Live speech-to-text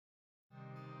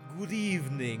Good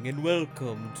evening and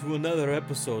welcome to another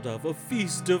episode of A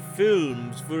Feast of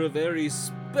Films for a very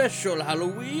special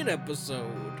Halloween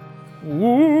episode.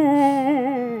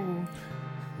 Ooh.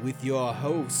 With your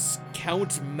hosts,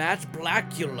 Count Matt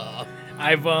Blackula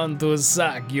I want to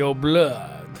suck your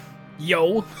blood.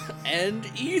 Yo. and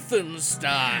Ethan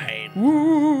Stein.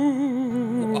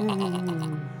 Ooh.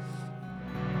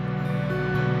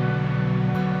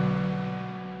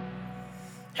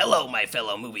 Hello, my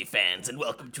fellow movie fans, and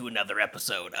welcome to another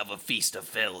episode of A Feast of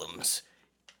Films.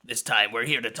 This time, we're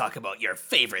here to talk about your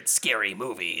favorite scary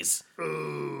movies.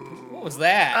 What was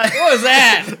that? What was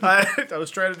that? I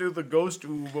was trying to do the ghost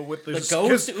ooh, but with The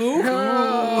ghost ooh?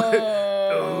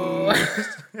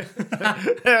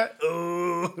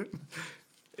 ooh.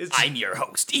 I'm your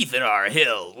host, Ethan R.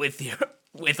 Hill.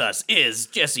 With us is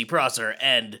Jesse Prosser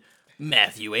and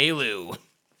Matthew Alou.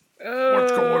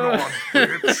 What's going on,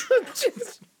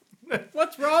 bitch?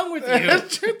 What's wrong with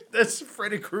you? That's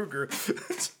Freddy Krueger.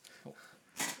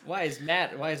 Why is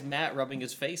Matt rubbing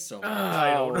his face so much?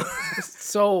 I don't know.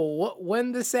 So,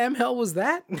 when the Sam Hell was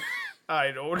that?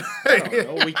 I don't I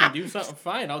don't know. We can do something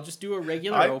fine. I'll just do a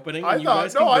regular opening and you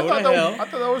guys can I go thought to hell.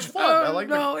 that was fun. I like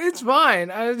no, it's fine.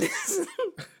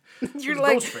 You're the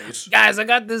like, ghost face. guys, I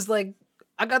got this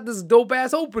dope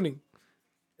ass opening,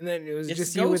 and then it was It's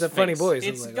just you with a funny Ghostface. voice.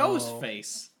 It's Like,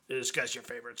 Ghostface. This guy's your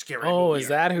favorite scary Oh, movie. is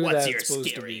that who What's that's your supposed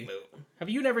to scary be? movie? Have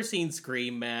you never seen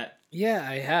Scream, Matt? Yeah,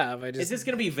 I have. I just Is this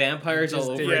going to be vampires all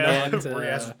over didn't again? want to, Where he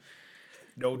has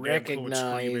no damn clue what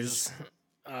Scream is.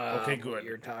 recognize Okay, good. what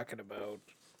you're talking about.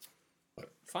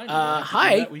 Fine.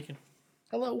 hi. We can.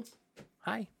 Hello.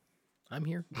 Hi. I'm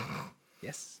here.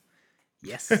 Yes.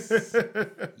 Yes.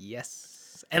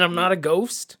 Yes. And I'm not a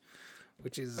ghost,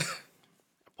 which is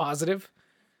positive.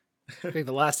 I think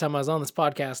the last time I was on this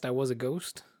podcast, I was a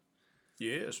ghost.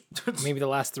 Yes. Maybe the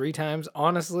last 3 times.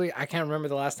 Honestly, I can't remember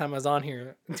the last time I was on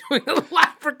here doing a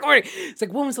live recording. It's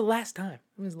like, when was the last time?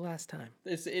 When was the last time?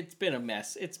 It's been a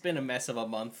mess. It's been a mess of a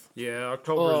month. Yeah,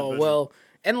 October is Oh, busy. well,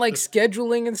 and like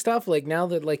scheduling and stuff, like now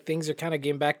that like things are kind of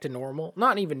getting back to normal,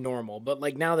 not even normal, but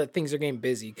like now that things are getting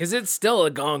busy, because it's still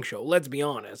a gong show, let's be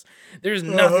honest. There's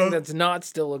nothing that's not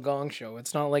still a gong show.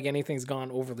 It's not like anything's gone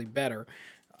overly better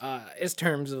as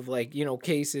terms of like, you know,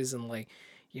 cases and like,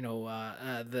 you know,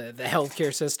 the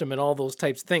healthcare system and all those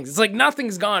types of things. It's like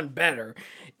nothing's gone better.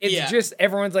 It's Yeah. just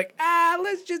everyone's like,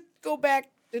 let's just go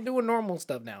back to doing normal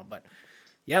stuff now. But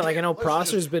yeah, like I know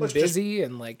Prosser's been busy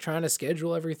and like trying to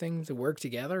schedule everything to work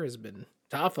together has been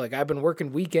tough. Like I've been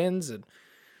working weekends and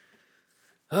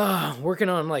working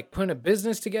on like putting a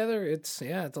business together. It's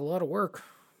a lot of work.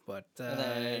 But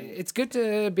it's good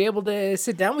to be able to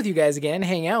sit down with you guys again,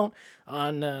 hang out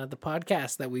on the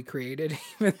podcast that we created.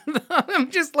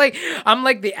 I'm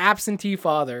like the absentee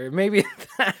father. Maybe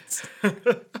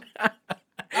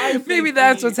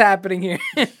that's what's happening here.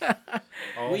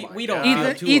 We don't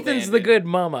God. feel too Ethan's the abandoned. good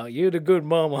mama. You're the good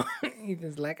mama.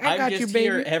 Ethan's like, I I'm got just you, baby.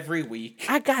 here every week.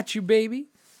 I got you, baby.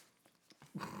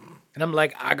 And I'm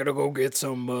like, I gotta go get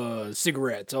some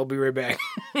cigarettes. I'll be right back.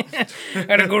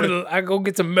 I go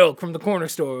get some milk from the corner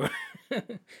store.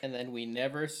 And then we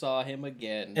never saw him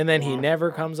again. And then he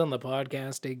never comes on the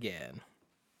podcast again.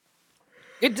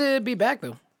 Good to be back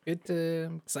though.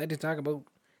 I'm excited to talk about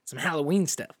some Halloween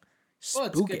stuff. Well,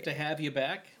 it's Spooky. good to have you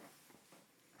back.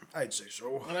 I'd say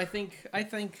so. And I think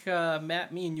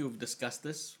Matt, me and you have discussed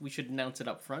this. We should announce it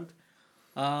up front.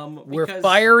 We're Because-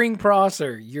 firing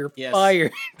Prosser. You're Yes.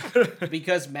 fired.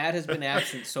 Because Matt has been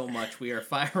absent so much, we are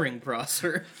firing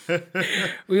Prosser.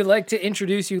 We would like to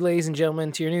introduce you, ladies and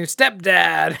gentlemen, to your new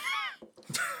stepdad,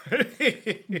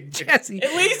 Jesse.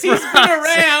 At least he's been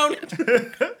around.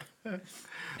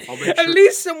 I'll make At sure.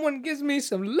 least someone gives me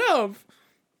some love.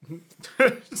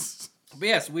 But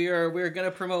yes, we're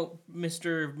gonna promote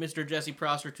Mr. Jesse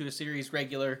Prosser to a series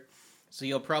regular, so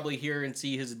you'll probably hear and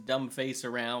see his dumb face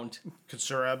around.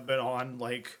 Consider I've been on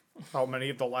like how many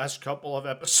of the last couple of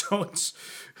episodes?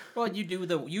 Well, you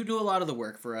do a lot of the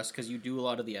work for us because you do a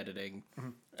lot of the editing,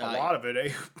 A lot of it,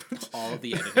 eh? all of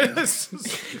the editing.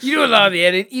 You do a lot of the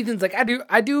editing. Ethan's like,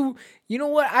 I do. You know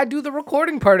what? I do the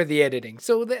recording part of the editing.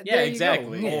 So that Yeah, there you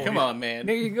exactly. go. Yeah. Come on, man.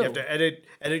 There you You go. have to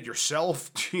edit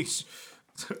yourself. Jeez.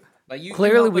 But you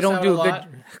Clearly, help we us don't out do a a lot.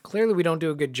 good. Clearly, we don't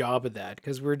do a good job of that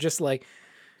because we're just like,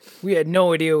 we had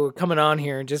no idea we were coming on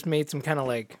here and just made some kind of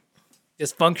like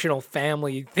dysfunctional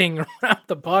family thing around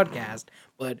the podcast.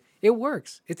 But it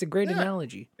works. It's a great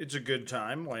analogy. It's a good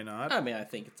time. Why not? I mean, I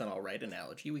think it's an all right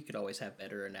analogy. We could always have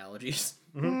better analogies.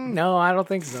 No, I don't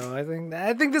think so. I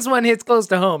think this one hits close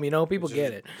to home. You know, people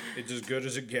get it. It's as good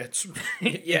as it gets.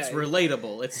 It's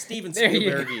relatable. It's Steven There you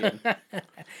go. Spielbergian.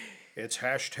 It's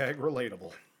hashtag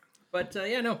relatable. But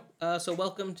yeah, no. So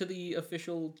welcome to the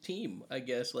official team, I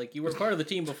guess. Like, you were part of the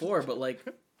team before, but like,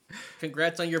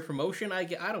 congrats on your promotion. I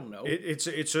don't know. It's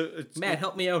Matt,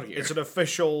 help me out here. It's an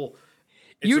official.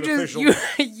 You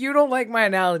don't like my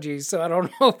analogies, so I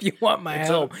don't know if you want my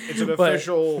help. It's an but-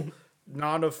 official,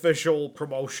 non-official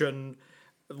promotion.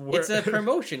 It's a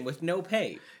promotion with no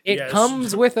pay. It Yes.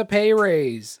 comes with a pay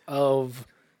raise of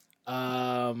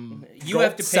You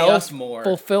have to pay us more.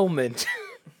 fulfillment.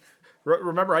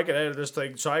 Remember, I can edit this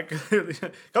thing, so it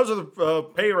comes with a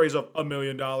pay raise of $1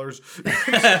 million.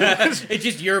 It's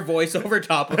just your voice over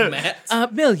top of Matt's.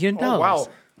 $1 million.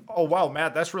 Oh wow,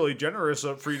 Matt, that's really generous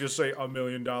for you to say $1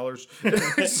 million.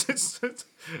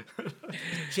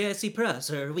 Jesse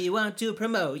Prosser, we want to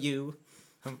promote you.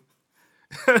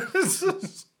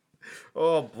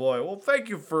 Oh boy. Well, thank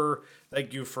you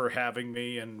for having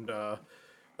me, and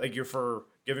thank you for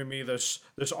giving me this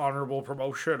honorable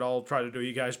promotion. I'll try to do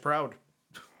you guys proud.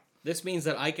 This means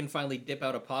that I can finally dip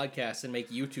out a podcast and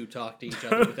make you two talk to each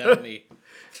other without me.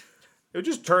 It would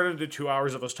just turn into 2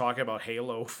 hours of us talking about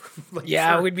Halo.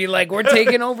 We'd be like, we're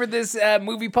taking over this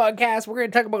movie podcast. We're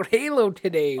going to talk about Halo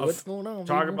today. What's going on?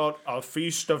 Talk baby? about a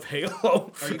feast of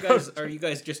Halo. Are you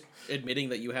guys just admitting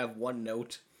that you have one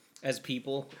note as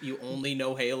people? You only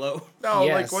know Halo? No,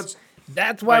 Yes. like what's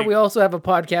That's why like- we also have a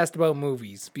podcast about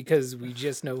movies, because we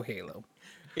just know Halo.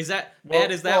 Is that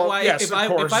Matt? Is that well, why? yes, if of I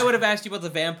course. would have asked you about the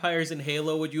vampires in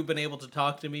Halo, would you have been able to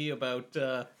talk to me about?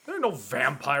 there are no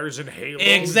vampires in Halo.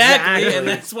 Exactly, and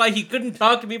that's why he couldn't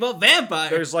talk to me about vampires.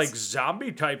 There's like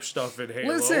zombie type stuff in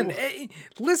Halo.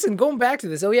 Listen, going back to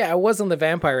this. Oh yeah, I was on the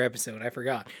vampire episode. I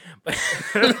forgot. But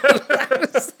I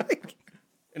was like,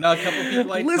 and a couple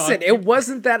people I listen, talked it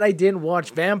wasn't that I didn't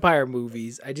watch vampire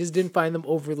movies. I just didn't find them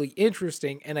overly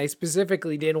interesting, and I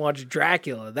specifically didn't watch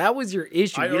Dracula. That was your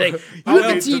issue. I You're don't- like, I you don't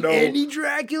haven't need to seen know. any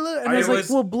Dracula? And I was was-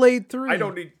 like, well, Blade 3. I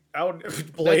don't need. That's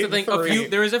Blade the thing. 3.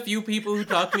 There was a few people who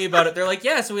talked to me about it. They're like,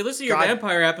 "Yeah, so we listened to your God.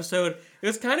 vampire episode. It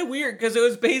was kind of weird because it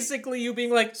was basically you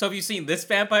being like, so have you seen this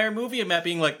vampire movie?' And Matt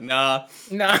being like, nah."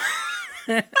 Nah.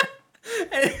 And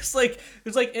it's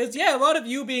a lot of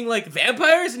you being like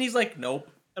vampires, and he's like, nope.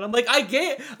 And I'm like, I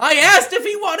asked if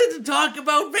he wanted to talk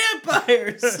about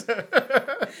vampires.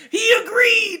 He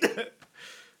agreed.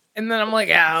 And then I'm like,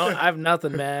 I have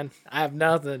nothing, man. I have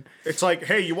nothing. It's like,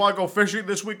 hey, you want to go fishing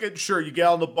this weekend? Sure, you get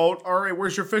on the boat. All right,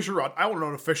 where's your fishing rod? I don't know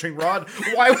a fishing rod.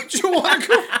 Why would you want to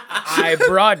go? I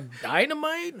brought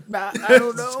dynamite? I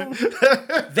don't know.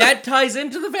 That ties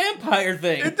into the vampire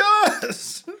thing. It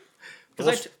does. The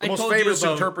most, I the most told you famous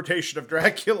about- interpretation of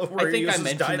Dracula, where I he think I uses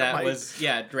mentioned dynamite. that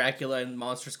was Dracula and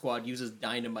Monster Squad uses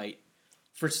dynamite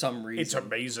for some reason. It's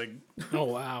amazing. Oh,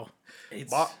 wow.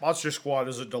 It's Monster Squad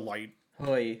is a delight.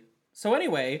 Oy. So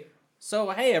anyway,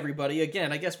 hey everybody,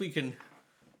 again, I guess we can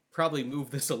probably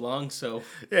move this along. So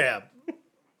Yeah.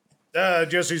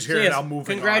 Jesse's here, yes, and I'm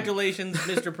moving congratulations,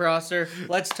 Mr. Prosser.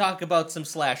 Let's talk about some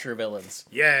slasher villains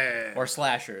on. Yeah. or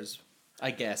slashers.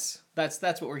 I guess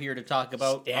that's what we're here to talk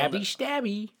about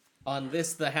Stabby. on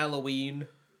this the Halloween.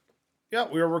 Yeah,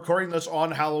 we are recording this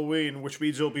on Halloween, which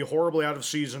means it'll be horribly out of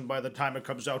season by the time it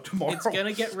comes out tomorrow. It's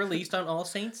gonna get released on All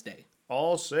Saints Day.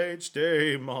 All Saints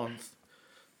Day month.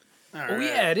 Oh,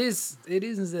 yeah, it is. It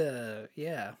is,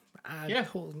 yeah.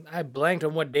 I blanked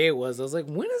on what day it was. I was like,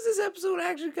 when is this episode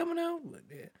actually coming out? But,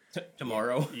 yeah.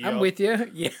 Tomorrow. I'm with you.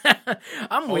 Yeah,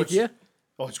 I'm with you.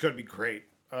 Oh, it's gonna be great.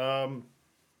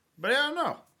 But yeah, I don't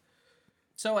know.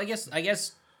 So I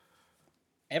guess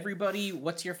everybody,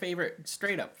 what's your favorite?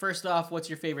 Straight up, first off, what's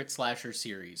your favorite slasher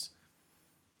series?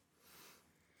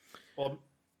 Well,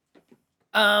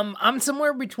 I'm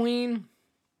somewhere between,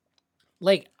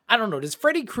 like, I don't know. Does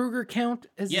Freddy Krueger count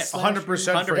as Yes, a slasher? 100%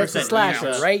 That's a 100%, slasher,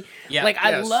 yes. right? Yeah. Like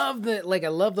I Yes. love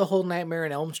the whole Nightmare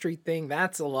on Elm Street thing.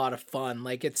 That's a lot of fun.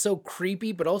 Like it's so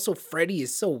creepy, but also Freddy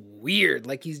is so weird.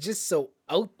 Like he's just so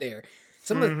out there.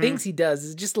 Some of the things he does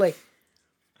is just like,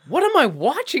 what am I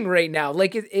watching right now?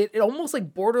 Like it almost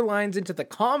like borderlines into the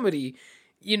comedy,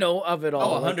 of it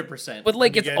all. Oh, Like, 100%. but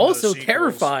like You it's get into the also sequels.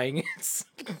 terrifying. It's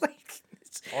like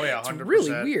oh yeah, it's 100%.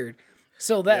 really weird.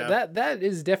 So Yeah. that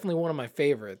is definitely one of my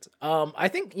favorites. I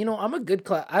think I'm a good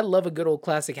I love a good old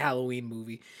classic Halloween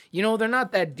movie. They're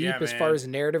not that deep Yeah, as man. far as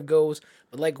narrative goes,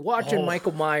 but like watching Oh.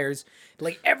 Michael Myers,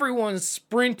 like everyone's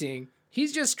sprinting,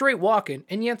 he's just straight walking,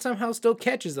 and yet somehow still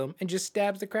catches them and just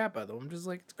stabs the crap out of them. I'm just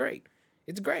like, it's great.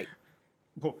 It's great.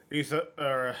 Cool. Ethan,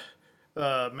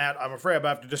 Matt, I'm afraid I'm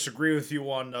going to have to disagree with you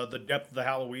on the depth of the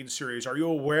Halloween series. Are you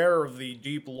aware of the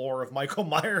deep lore of Michael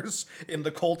Myers in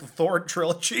the Cult of Thorn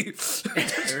trilogy?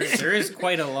 there is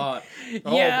quite a lot.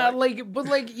 Yeah, my-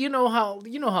 but you know how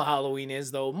Halloween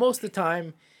is though. Most of the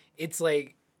time, it's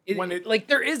like like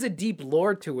there is a deep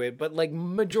lore to it, but like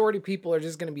majority of people are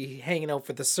just gonna be hanging out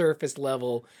for the surface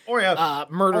level. Oh yeah,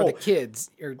 murder the kids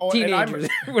or teenagers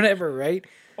or whatever, right?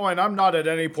 Oh, and I'm not at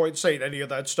any point saying any of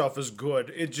that stuff is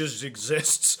good. It just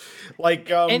exists.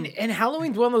 Like, and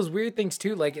Halloween's one of those weird things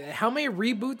too. Like, how many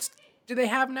reboots do they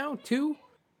have now? 2?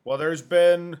 well, there's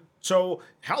been so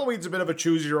Halloween's a bit of a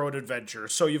choose your own adventure.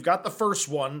 So you've got the first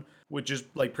one, which is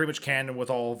like pretty much canon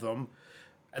with all of them,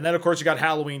 and then of course you got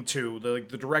Halloween 2, the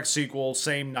direct sequel,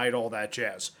 same night, all that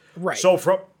jazz. Right. So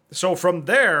from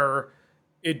there,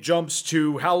 it jumps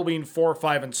to Halloween 4,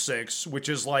 5, and 6, which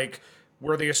is like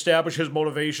where they establish his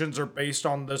motivations are based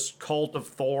on this cult of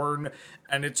Thorn,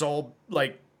 and it's all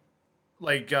like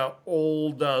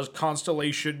old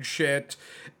constellation shit,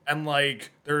 and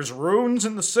like there's runes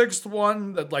in the 6th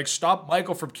one that like stop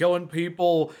Michael from killing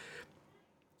people.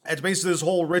 It's basically this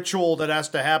whole ritual that has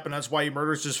to happen. That's why he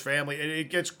murders his family. It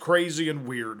gets crazy and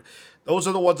weird. Those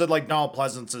are the ones that like Donald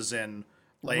Pleasance is in.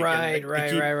 Like, Right.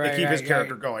 They keep his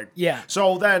character going. Yeah.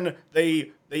 So then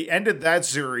they ended that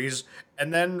series,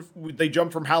 and then they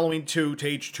jump from Halloween 2 to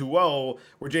H2O,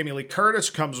 where Jamie Lee Curtis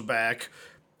comes back,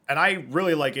 and I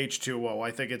really like H2O.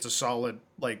 I think it's a solid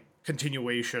like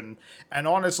continuation, and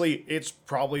honestly, it's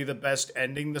probably the best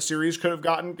ending the series could have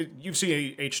gotten. You've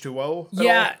seen H2O?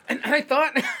 Yeah, and I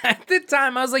thought at the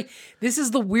time I was like, this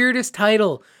is the weirdest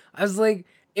title. I was like,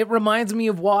 it reminds me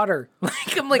of water.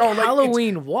 Like I'm like, No, like,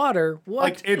 Halloween water. What?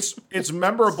 Like it's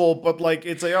memorable, but like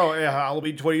it's like, oh yeah,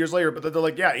 Halloween 20 years later, but then they're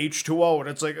like, yeah, H2O, and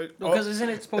it's like, Because isn't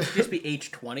it supposed to just be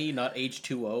H20, not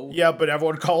H2O? yeah, but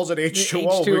everyone calls it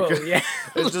H2O. H2O, because yeah.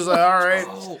 It's just like, all right.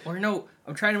 Oh, or no,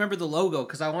 I'm trying to remember the logo,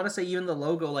 because I want to say even the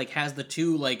logo like has the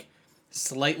 2 like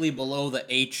slightly below the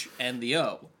H and the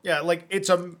O. Yeah, like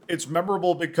it's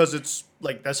memorable because it's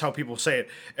like that's how people say it.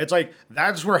 It's like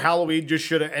that's where Halloween just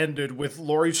should have ended, with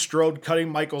Laurie Strode cutting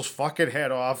Michael's fucking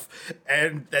head off,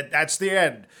 and that's the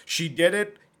end. She did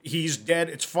it. He's dead.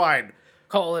 It's fine.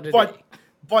 Call it a day.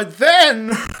 But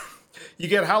then you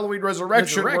get Halloween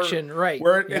Resurrection, right.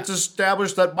 where it's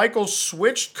established that Michael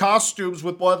switched costumes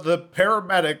with one of the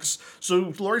paramedics.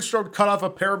 So Laurie Strode cut off a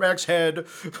paramedic's head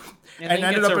And then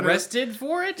ended gets up arrested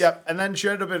for it? Yep, and then she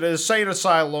ended up in an insane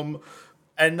asylum,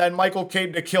 and then Michael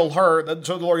came to kill her, then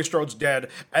so Laurie Strode's dead.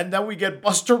 And then we get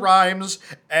Busta Rhymes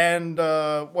and,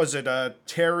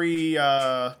 Terry,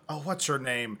 what's her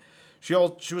name? She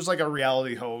was like a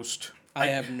reality host. I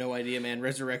have no idea, man.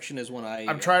 Resurrection is one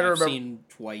I'm trying to I've remember. seen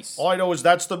twice. All I know is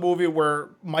that's the movie where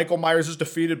Michael Myers is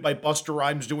defeated by Busta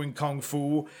Rhymes doing kung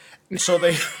fu. So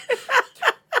they...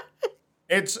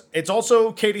 It's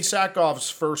also Katie Sackhoff's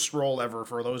first role ever,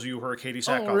 for those of you who are Katie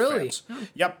Sackhoff really? fans.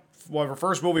 Yep, one of her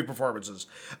first movie performances.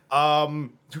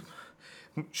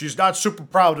 She's not super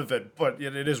proud of it, but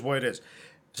it is what it is.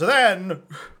 So then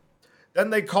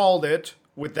they called it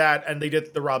with that, and they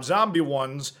did the Rob Zombie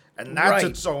ones, and that's Right.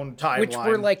 its own timeline. Which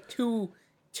were like two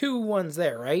ones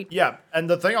there, right? Yeah, and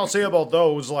the thing I'll say about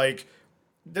those, like,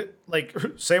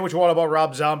 say what you want about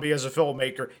Rob Zombie as a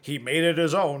filmmaker, he made it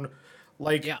his own.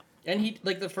 Like, Yeah. And he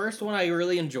like the first one I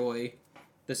really enjoy.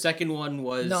 The second one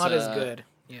was Not as good.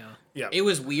 Yeah. yeah, It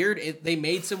was weird. They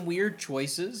made some weird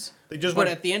choices. They just but went-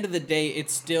 at the end of the day,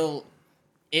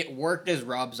 it worked as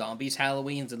Rob Zombie's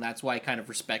Halloween's, and that's why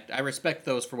I respect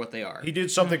those for what they are. he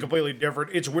did something completely different.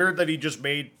 It's weird that he just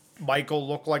made Michael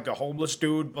look like a homeless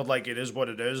dude, but like it is what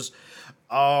it is.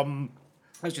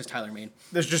 That's just Tyler Mane.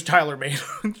 There's just Tyler Mane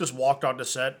just walked onto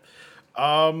set.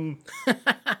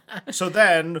 So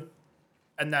then,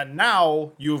 and then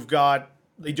now you've got,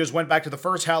 they just went back to the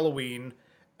first Halloween,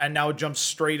 and now it jumps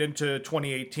straight into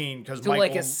 2018 because So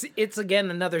Michael. it's again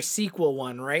another sequel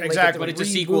one, right? Exactly. But it's a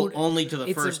sequel reboot. only to the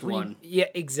It's a first one. Yeah,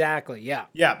 exactly. Yeah.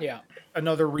 Yeah.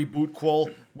 Another reboot quill.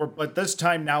 But this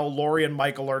time now, Laurie and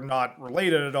Michael are not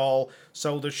related at all.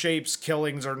 So the Shape's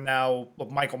killings are now,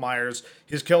 Michael Myers,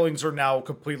 his killings are now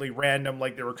completely random,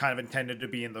 like they were kind of intended to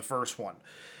be in the first one.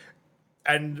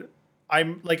 And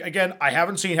I'm like, again, I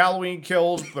haven't seen Halloween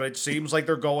Kills, but it seems like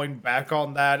they're going back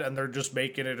on that, and they're just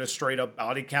making it a straight up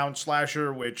body count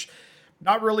slasher, which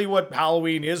not really what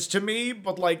Halloween is to me,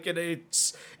 but like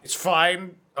it's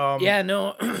fine. Yeah,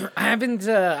 no, I haven't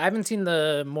seen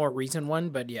the more recent one,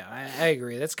 but yeah, I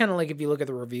agree. That's kind of like if you look at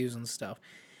the reviews and stuff.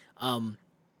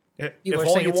 People are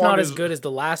saying it's not as good as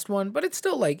the last one, but it's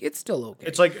still okay.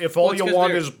 It's like if all it's you 'cause want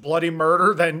they're- is bloody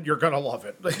murder, then you're gonna love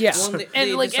it. Yeah, Well, and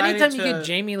they like decided anytime you to- get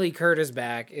Jamie Lee Curtis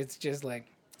back, it's just like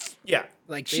Yeah.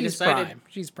 she's decided- prime.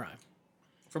 She's prime.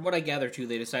 From what I gather, too,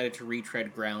 they decided to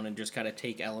retread ground and just kind of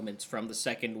take elements from the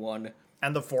second one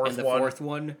And the fourth and the one. fourth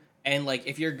one. And, like,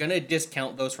 if you're going to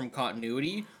discount those from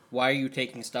continuity, why are you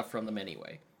taking stuff from them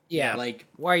anyway? Yeah. Like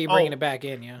Why are you bringing Oh. it back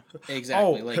in? Yeah.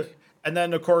 exactly. Like and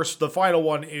then of course the final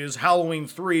one is Halloween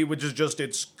 3, which is just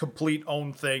its complete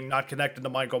own thing, not connected to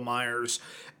Michael Myers.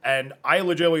 And I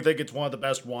legitimately think it's one of the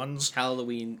best ones.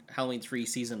 Halloween 3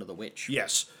 Season of the Witch.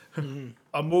 Yes.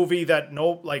 A movie that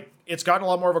it's gotten a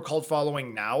lot more of a cult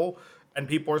following now, and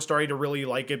people are starting to really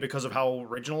like it because of how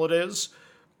original it is.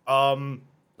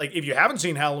 Like if you haven't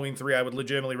seen Halloween 3, I would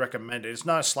legitimately recommend it. It's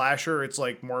not a slasher, it's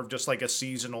like more of just like a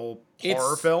seasonal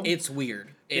horror film. It's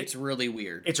weird. It's really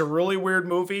weird. It's a really weird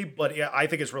movie, but yeah, I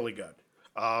think it's really good.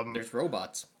 There's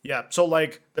robots. Yeah, so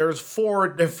like there's 4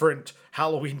 different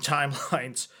Halloween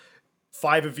timelines,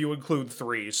 5 if you include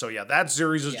 3. So yeah, that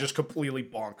series is just completely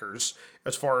bonkers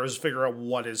as far as figuring out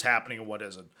what is happening and what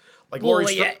isn't. Like Well,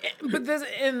 Laurie yeah, but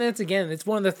that's again, it's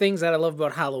one of the things that I love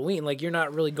about Halloween. Like, you're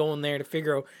not really going there to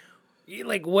figure out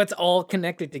like what's all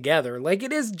connected together. Like,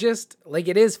 it is just like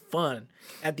it is fun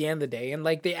at the end of the day, and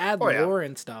like they add yeah. lore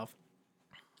and stuff.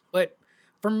 But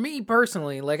for me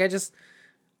personally, like I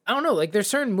don't know, like there's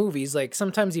certain movies, like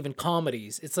sometimes even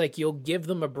comedies, it's like you'll give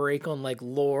them a break on like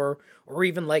lore, or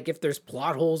even like if there's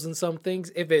plot holes in some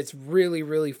things, if it's really,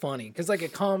 really funny. Because like a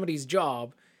comedy's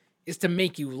job is to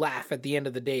make you laugh at the end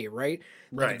of the day, right?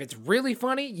 Like, Right. if it's really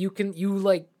funny, you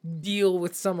like deal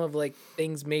with some of like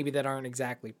things maybe that aren't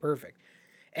exactly perfect.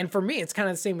 And for me, it's kind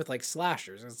of the same with like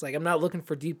slashers. It's like I'm not looking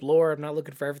for deep lore. I'm not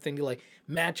looking for everything to like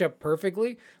match up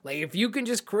perfectly. Like if you can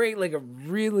just create like a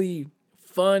really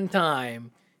fun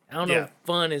time. I don't know Yeah. if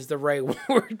fun is the right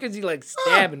word because you like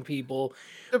stabbing people.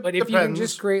 But if you can depends.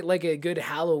 just create like a good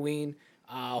Halloween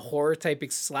horror type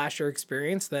slasher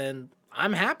experience, then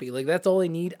I'm happy. Like that's all I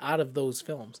need out of those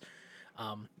films.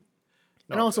 And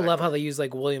I also love how they use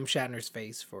like William Shatner's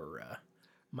face for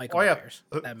Michael Oh yeah, Myers.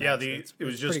 That yeah. mask. It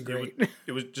was It's just pretty great.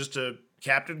 it was just a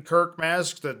Captain Kirk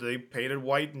mask that they painted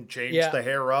white and changed Yeah. the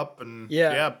hair up and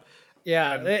Yeah.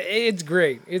 Yeah, it's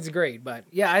great. It's great, but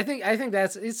yeah, I think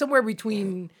it's somewhere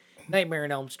between Nightmare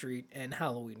on Elm Street and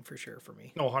Halloween for sure for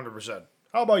me. No, 100%.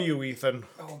 How about you, Ethan?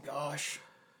 Oh gosh.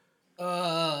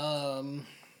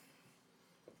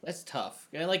 That's tough.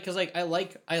 Cause like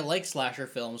I like slasher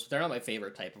films, but they're not my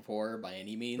favorite type of horror by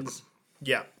any means.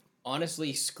 Yeah.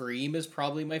 Honestly, Scream is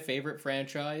probably my favorite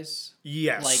franchise.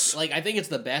 Yes. Like I think it's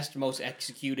the best, most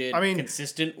executed, I mean,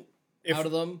 consistent out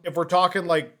of them. If we're talking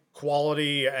like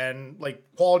quality and like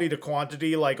quality to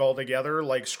quantity, like all together,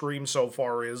 like Scream so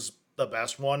far is the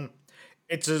best one.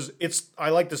 I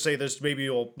like to say this, maybe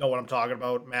you'll know what I'm talking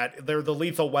about, Matt. They're the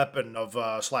Lethal Weapon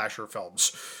of slasher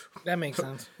films. That makes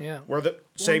sense. Yeah. We're the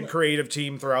same creative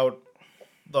team throughout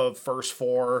the first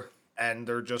 4, and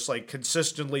they're just like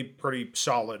consistently pretty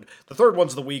solid. The third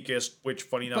one's the weakest, which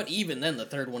funny enough. But even then, the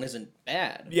third one isn't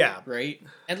bad. Yeah. Right?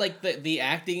 And like the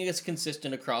acting is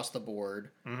consistent across the board.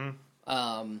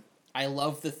 Mm-hmm. I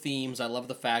love the themes. I love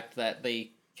the fact that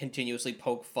they continuously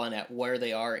poke fun at where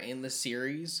they are in the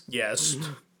series. Yes.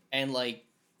 And like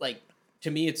to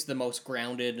me it's the most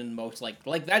grounded and most like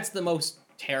that's the most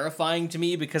terrifying to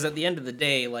me, because at the end of the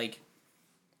day, like,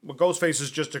 Well, Ghostface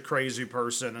is just a crazy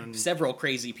person, and several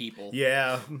crazy people.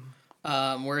 yeah.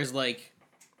 Whereas like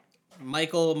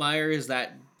Michael Myers,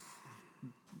 that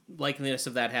likeliness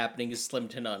of that happening is slim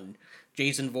to none.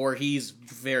 Jason Voorhees,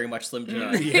 very much slim to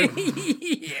none.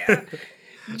 Yeah.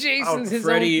 Jason's his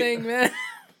Freddy- own thing, man.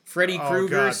 Freddy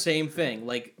Krueger, God. same thing.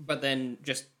 Like, but then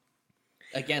just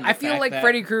again, the I feel fact like that-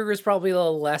 Freddy Krueger's probably a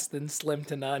little less than slim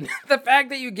to none. The fact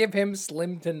that you give him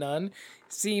slim to none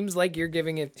seems like you're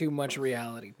giving it too much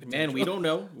reality potential. Man, we don't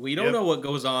know. We don't Yep. know what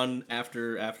goes on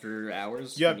after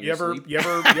hours. Yeah, when you you're ever asleep. you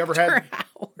ever had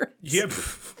Hours. yep.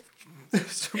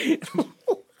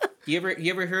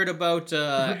 You ever heard about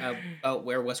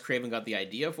where Wes Craven got the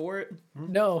idea for it?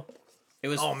 No. It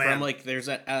was Oh, from man. like there's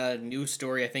a news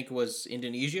story, I think it was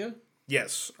Indonesia,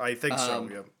 Yes, I think so,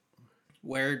 yeah.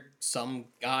 where some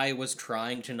guy was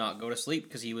trying to not go to sleep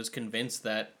because he was convinced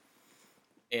that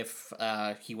if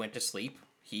he went to sleep,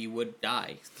 he would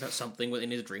die. Something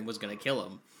within his dream was going to kill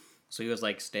him. So he was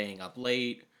like staying up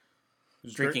late,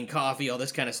 drinking coffee, all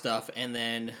this kind of stuff. And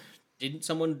then didn't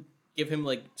someone give him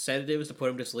like sedatives to put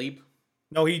him to sleep?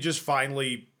 No, he just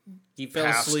finally He fell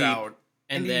passed asleep out.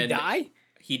 and Did then he die?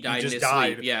 he died in just his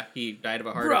died. sleep. Yeah, he died of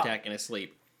a heart Bruh. attack in his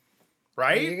sleep.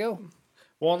 There you Right? go.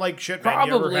 Well, like shit, man,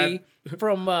 you ever Probably had,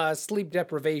 from sleep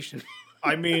deprivation.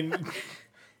 I mean,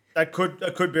 that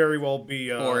could very well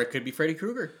be Or it could be Freddy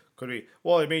Krueger. could be.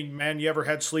 Well, I mean, man, you ever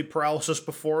had sleep paralysis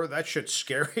before? That shit's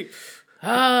scary.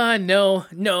 No.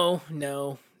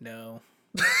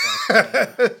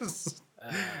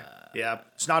 Yeah,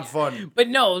 it's not fun. But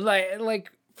no,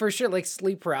 like for sure, like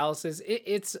sleep paralysis.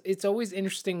 It's always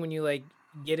interesting when you like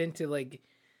get into like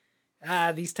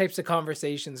these types of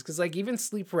conversations, because like even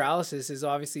sleep paralysis is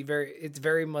obviously it's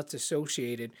very much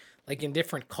associated like in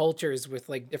different cultures with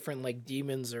like different like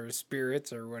demons or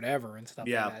spirits or whatever and stuff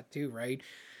Yeah. like that too, right?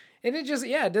 And it just,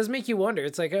 it does make you wonder.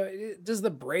 It's like, does the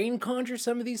brain conjure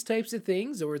some of these types of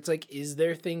things, or it's like, is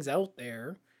there things out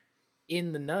there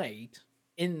in the night,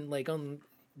 in like on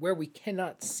where we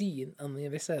cannot see on the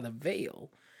other side of the veil,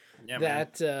 Yeah, man.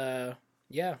 that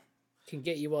can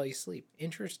get you while you sleep?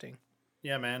 Interesting.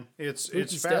 Yeah, man. It's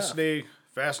Spooky stuff.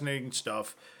 fascinating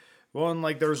stuff. Well, and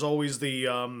like there's always the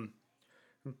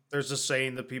there's a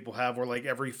saying that people have where like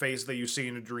every face that you see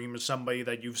in a dream is somebody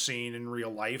that you've seen in real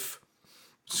life.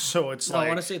 So it's No, I like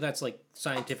want to say that's like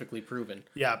scientifically proven.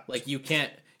 yeah, Like you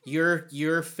can't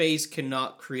your face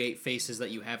cannot create faces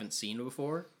that you haven't seen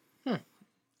before.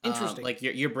 Interesting. Like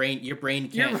your brain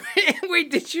can't.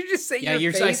 Wait, did you just say Yeah,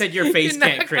 your face? I said your face did not-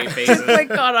 can't create I faces. just like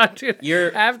caught on to it.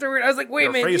 Your- Afterward, I was like, wait,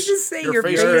 Your man, face- did you just say your your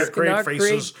face face can't create cannot create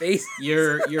faces. faces?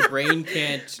 Your brain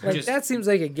can't Like, just that seems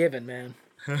like a given, man.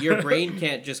 your brain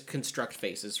can't just construct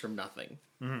faces from nothing.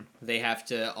 They have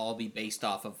to all be based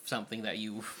off of something that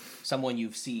someone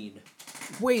you've seen.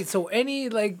 Wait, so any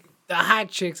like the hot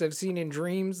chicks I've seen in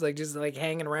dreams, like just like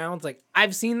hanging around, it's like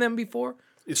I've seen them before.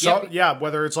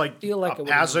 Whether it's like, Feel like a it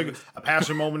would've been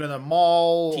passing moment in the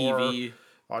mall TV.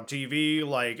 or on TV,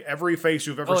 like every face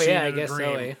you've ever Oh, seen yeah, I in a guess so,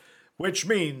 dream. eh? Which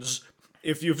means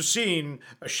if you've seen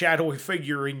a shadowy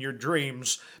figure in your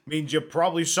dreams, means you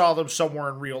probably saw them somewhere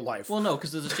in real life. Well, no,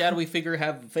 because does a shadowy figure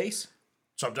have a face?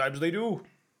 Sometimes they do.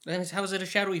 Then how is it a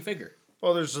shadowy figure?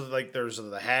 Well, there's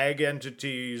the hag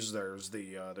entities, there's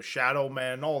the shadow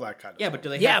men, all that kind of Yeah, stuff. but do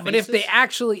they? Yeah, have but faces?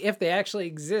 if they actually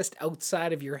exist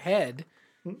outside of your head,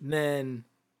 then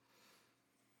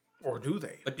Or do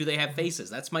they? But do they have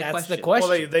faces? That's my that's question. the question.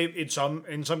 Well, they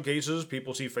in some cases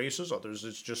people see faces, others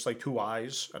it's just like two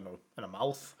eyes and a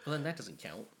mouth. Well, then that doesn't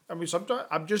count. I mean, sometimes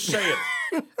I'm just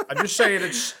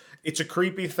saying. It's a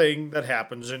creepy thing that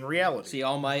happens in reality. See,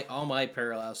 all my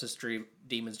paralysis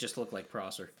demons just look like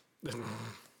Prosser.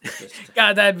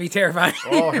 God, that'd be terrifying.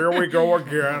 Oh, here we go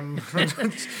again.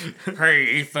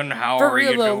 Hey, Ethan, how For are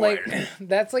real you though, doing? like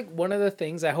that's like one of the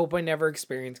things I hope I never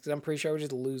experience, because I'm pretty sure I would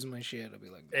just lose my shit. I'll be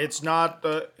like, It's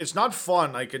not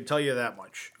fun. I can tell you that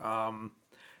much.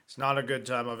 It's not a good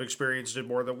time. I've experienced it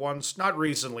more than once. Not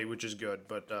recently, which is good,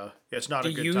 but it's not do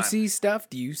a good you time. see stuff?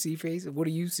 Do you see faces? What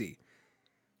do you see?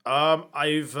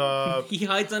 I've He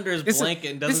hides under his This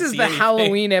blanket and doesn't this is see the anything.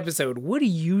 Halloween episode. What do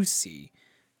you see?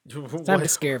 Time to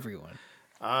scare everyone.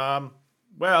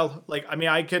 Well, like I mean,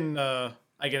 I can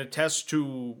attest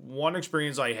to one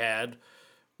experience I had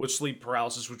with sleep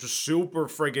paralysis, which was super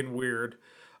friggin' weird.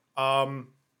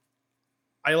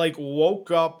 I like woke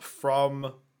up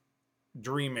from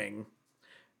dreaming,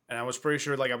 and I was pretty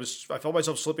sure like I felt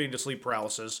myself slipping into sleep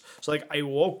paralysis. So like I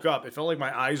woke up, it felt like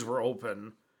my eyes were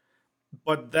open,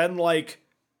 but then like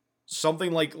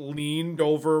something like leaned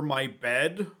over my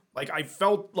bed. Like I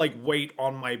felt like weight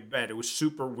on my bed. It was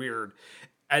super weird.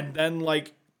 And then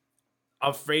like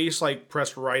a face like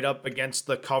pressed right up against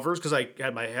the covers because I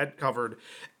had my head covered.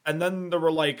 And then there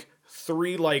were like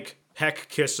 3 like peck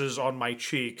kisses on my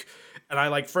cheek. And I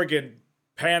like friggin'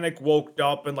 panic woke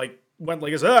up and like went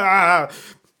like this, ah!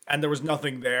 And there was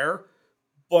nothing there.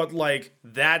 But like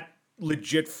that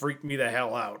legit freaked me the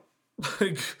hell out.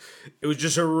 Like it was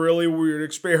just a really weird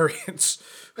experience.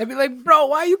 I'd be like, bro,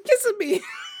 why are you kissing me?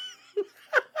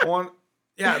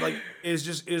 Like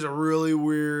it's a really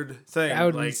weird thing. That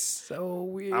would be Like so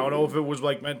weird. I don't know if it was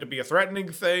like meant to be a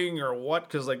threatening thing or what,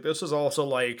 because like this is also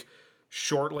like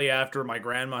shortly after my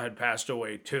grandma had passed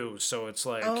away too. So it's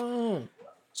like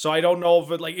so I don't know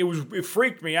if it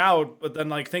freaked me out, but then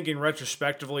like thinking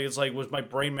retrospectively, it's like was my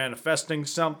brain manifesting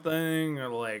something or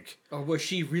like Or was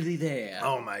she really there?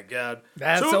 oh my god.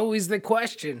 That's So- always the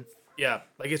question. yeah,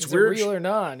 like it's Is it weird. real or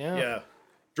not? Yeah. Yeah.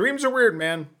 Dreams are weird,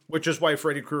 man, which is why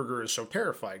Freddy Krueger is so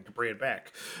terrifying, to bring it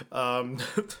back. I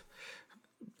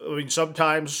mean,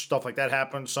 sometimes stuff like that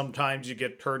happens. Sometimes you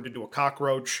get turned into a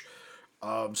cockroach.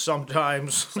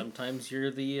 Sometimes Sometimes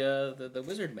you're the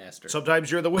wizard master.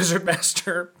 you're the wizard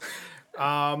master.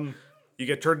 You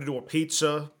get turned into a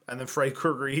pizza, and then Freddy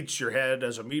Krueger eats your head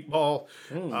as a meatball.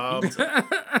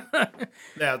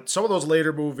 Yeah, some of those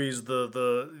later movies,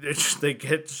 they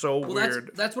get so Well,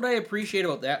 weird. that's what I appreciate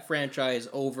about that franchise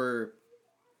over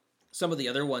some of the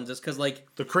other ones, is because like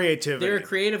The creativity. there are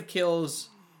creative kills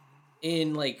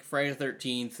in like Friday the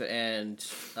 13th and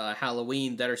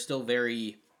Halloween that are still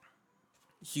very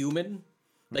human.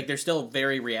 Like they're still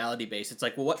very reality based. It's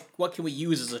like, well, what can we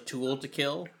use as a tool to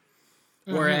kill?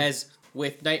 Whereas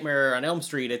with Nightmare on Elm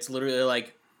Street, it's literally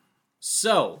like,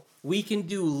 so we can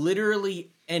do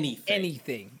literally anything.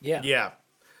 anything. Yeah. Yeah.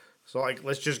 So like,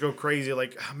 let's just go crazy.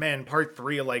 Like, man, part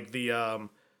 3, like the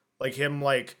like him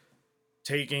like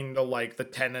taking the like the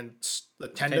tendons.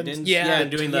 Yeah,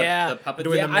 and doing the puppet.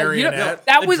 Doing Yeah, the I, you know, marionette.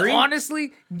 that The was dream-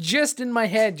 honestly just in my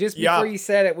head just Yeah. before you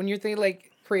said it. When you're thinking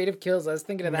like creative kills, I was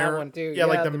thinking of that Mar- one too. yeah,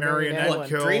 like the marionette Well,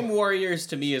 kill. Dream Warriors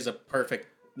to me is a perfect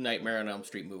Nightmare on Elm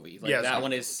Street movie. Like Yes. that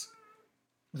one is.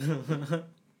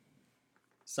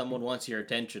 Someone wants your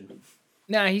attention.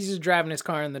 Nah, he's just driving his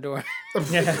car in the door.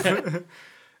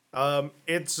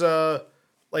 It's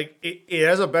like it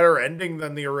has a better ending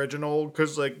than the original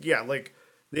because like yeah like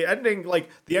the ending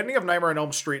of Nightmare on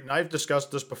Elm Street, and I've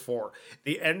discussed this before,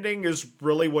 the ending is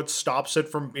really what stops it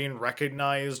from being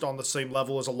recognized on the same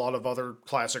level as a lot of other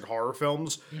classic horror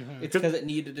films. It's because it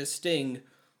needed to sting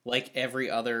like every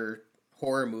other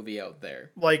horror movie out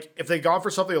there. Like if they gone for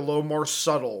something a little more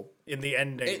subtle in the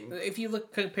ending. If you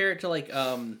compare it to like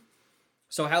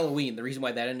so Halloween, the reason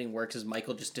why that ending works is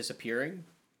Michael just disappearing.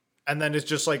 And then it's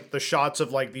just like the shots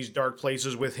of like these dark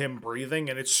places with him breathing,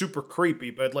 and it's super creepy,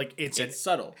 but like it's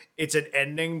Subtle. an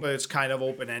ending, but it's kind of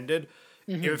open ended.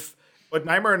 But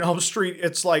Nightmare on Elm Street,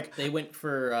 it's like They went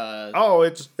for oh,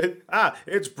 it's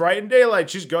bright and daylight.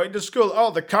 She's going to school.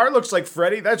 Oh, the car looks like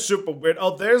Freddy. That's super weird.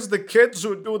 Oh, there's the kids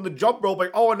who are doing the jump rope.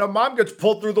 Like, oh, and the mom gets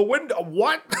pulled through the window.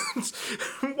 What?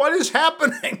 What is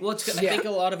happening? well, it's, I think a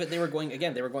lot of it they were going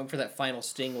for that final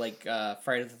sting like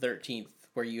Friday the 13th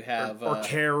where you have Or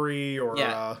Carrie, or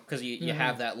yeah, because you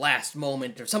have that last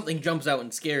moment or something jumps out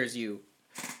and scares you.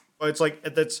 but it's like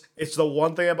it's the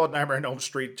one thing about Nightmare on Elm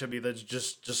Street to me that's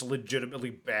just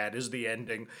legitimately bad is the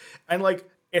ending, and like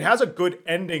it has a good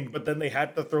ending, but then they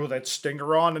had to throw that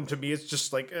stinger on, and to me it's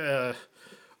just like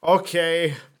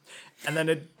okay, and then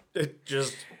it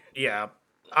just yeah.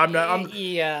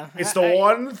 Yeah. It's the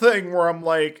one thing where I'm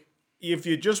like, if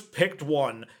you just picked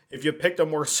one, if you picked a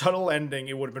more subtle ending,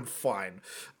 it would have been fine.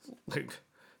 Like,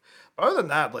 other than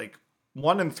that, like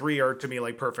 1 and 3 are to me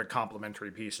like perfect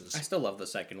complementary pieces. I still love the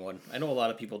second one. I know a lot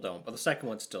of people don't, but the second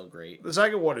one's still great. The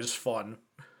second one is fun.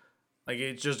 Like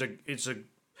it's a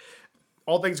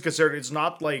all things considered, it's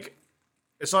not like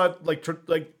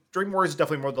like Dream Warriors is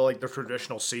definitely more the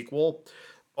traditional sequel.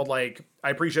 But like I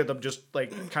appreciate them just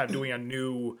like kind of doing a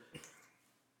new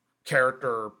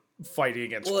character fighting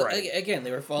against Well, Freddy. again,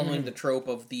 they were following the trope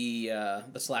of the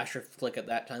slasher flick at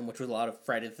that time, which was a lot of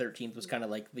Friday the 13th was kind of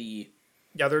like the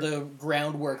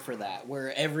groundwork for that,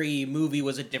 where every movie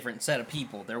was a different set of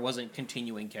people. There wasn't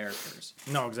continuing characters.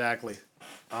 No, exactly.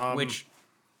 Which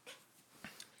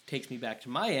takes me back to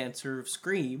my answer of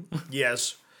Scream,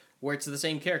 Yes. where it's the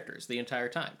same characters the entire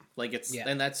time. Like it's Yeah.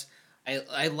 and that's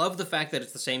I love the fact that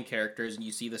it's the same characters and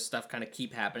you see this stuff kind of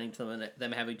keep happening to them and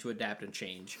them having to adapt and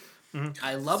change.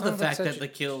 I love the Sounds like fact such that the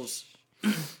kills.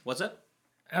 What's that?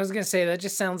 I was gonna say that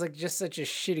just sounds like just such a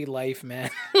shitty life, man.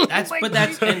 That's Like,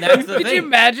 that's the could thing. you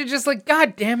imagine just like,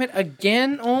 God damn it,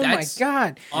 again? Oh That's- my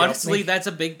God. Honestly, that's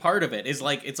a big part of it. Is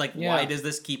like it's like Yeah. why does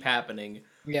this keep happening?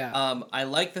 Yeah. I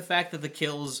like the fact that the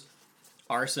kills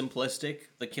are simplistic.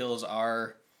 The kills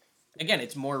are, again,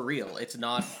 it's more real. It's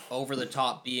not over the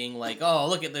top, being like, oh,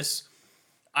 look at this.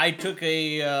 I took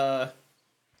a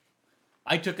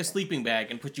sleeping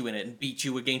bag and put you in it and beat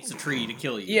you against a tree to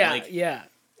kill you. yeah, Like, yeah.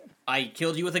 I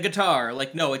killed you with a guitar.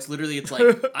 Like, no, it's literally, it's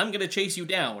like, I'm gonna chase you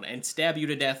down and stab you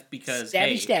to death because, Stabby,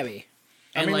 hey. stabby.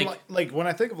 And I mean, like, like when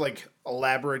I think of like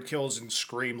elaborate kills in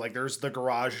Scream, like there's the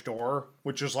garage door,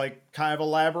 which is like kind of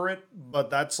elaborate, but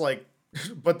that's like,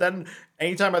 but then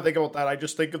anytime I think about that, I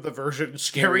just think of the version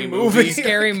Scary Movie.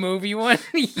 Scary movie one.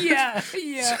 Yeah,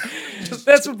 yeah.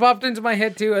 That's what popped into my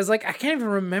head too. I was like, I can't even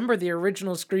remember the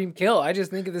original Scream kill. I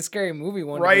just think of the Scary Movie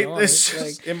one. to be Right? honest.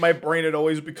 This Like, in my brain, it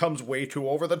always becomes way too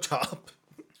over the top.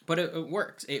 but it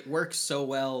works. It works so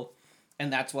well,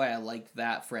 and that's why I like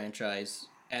that franchise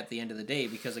at the end of the day,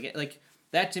 because again, like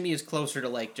that to me is closer to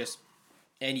like just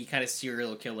any kind of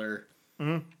serial killer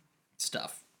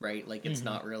stuff, right? Like it's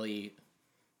not really,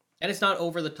 and it's not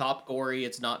over the top gory.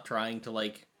 It's not trying to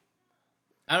like,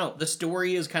 I don't know. The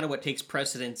story is kind of what takes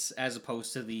precedence as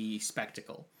opposed to the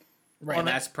spectacle, right. and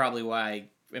that's probably why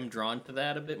I'm drawn to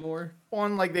that a bit more.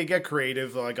 One, like they get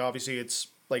creative. Like obviously, it's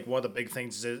like one of the big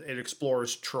things is it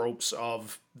explores tropes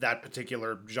of that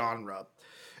particular genre,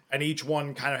 and each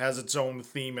one kind of has its own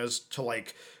theme as to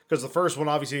like, because the first one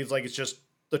obviously is like it's just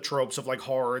the tropes of like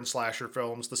horror and slasher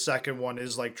films. The second one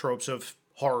is like tropes of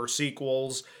horror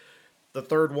sequels. The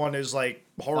third one is like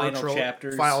horror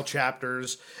final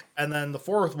chapters, and then the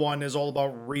fourth one is all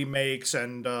about remakes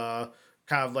and kind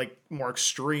of like more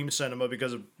extreme cinema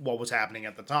because of what was happening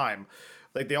at the time.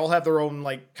 Like they all have their own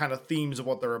like kind of themes of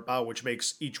what they're about, which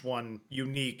makes each one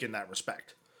unique in that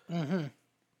respect.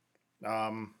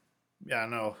 Yeah,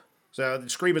 no. So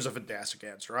Scream is a fantastic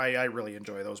answer. I really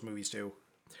enjoy those movies too.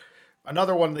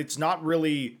 Another one that's not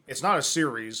really, it's not a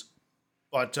series,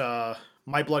 but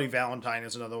My Bloody Valentine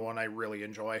is another one I really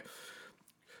enjoy.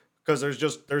 Because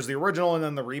there's the original and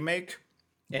then the remake.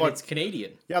 And But- it's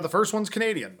Canadian. Yeah, the first one's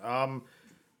Canadian.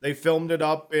 They filmed it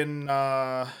up in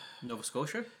Nova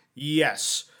Scotia?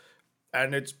 yes,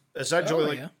 and it's essentially Oh,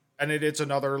 like, yeah. and it's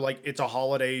another like it's a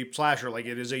holiday slasher. Like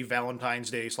it is a Valentine's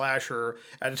Day slasher,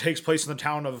 and it takes place in the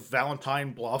town of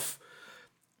Valentine Bluff.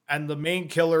 And the main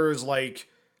killer is like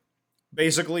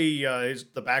basically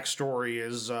the backstory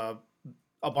is a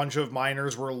bunch of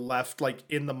miners were left like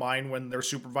in the mine when their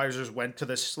supervisors went to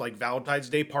this like Valentine's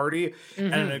Day party,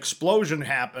 and an explosion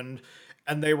happened,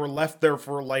 and they were left there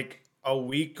for like a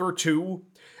week or two.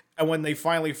 And when they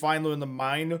finally find them in the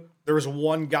mine, there was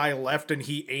one guy left, and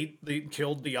he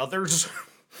killed the others.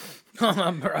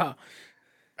 Bro.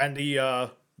 And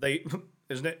they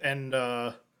isn't it? And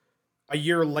a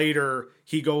year later,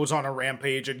 he goes on a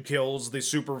rampage and kills the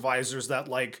supervisors that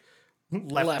like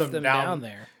left them down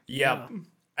there. Yep.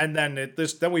 And then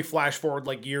then we flash forward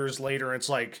like years later. And it's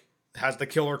like, has the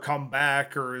killer come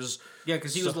back, or is Yeah,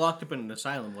 because he was locked up in an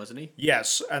asylum, wasn't he?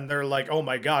 yes? And they're like, oh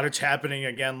my god, it's happening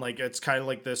again. Like it's kind of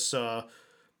like this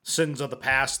sins of the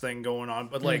past thing going on,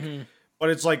 but like, but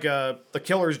it's like the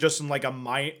killer's just in like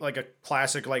a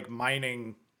classic like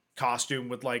mining costume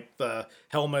with like the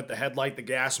helmet, the headlight, the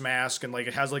gas mask, and like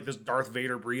it has like this Darth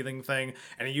Vader breathing thing,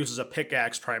 and he uses a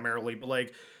pickaxe primarily, but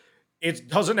like it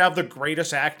doesn't have the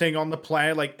greatest acting on the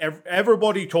planet. Like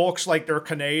everybody talks like they're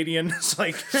Canadian. It's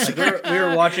like We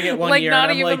were watching it one Like year, not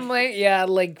and I'm even like yeah,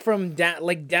 like from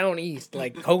down east,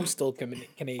 like coastal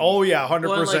Canadian. oh yeah, 100%.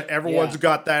 Well, like, Everyone's yeah.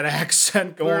 got that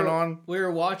accent going on. We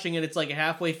were watching it. It's like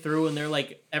halfway through, and they're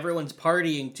like everyone's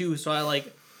partying too. So I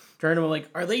like turned to him like,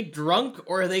 are they drunk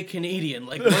or are they Canadian?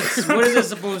 Like, what is this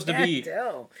supposed to be?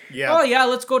 Yeah. Oh yeah,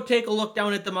 let's go take a look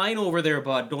down at the mine over there,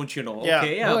 bud. Don't you know? Yeah.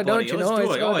 Okay, yeah, Oh, buddy, don't you let's know? do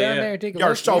Let's it. go Oh down yeah. there and take a You're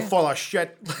look. so yeah. full of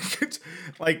shit.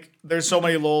 Like there's so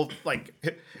many little like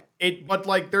it, but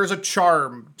like there's a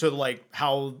charm to like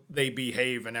how they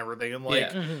behave and everything, and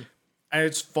like, Yeah. and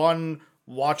it's fun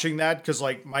watching that because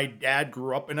like my dad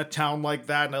grew up in a town like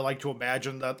that, and I like to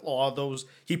imagine that a lot of those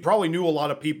he probably knew a lot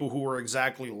of people who were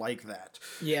exactly like that.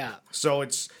 Yeah. So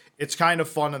it's kind of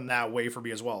fun in that way for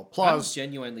me as well. I'm Plus,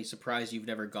 genuinely surprised you've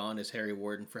never gone as Harry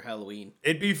Warden for Halloween.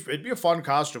 it'd be a fun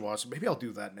costume. Also, maybe I'll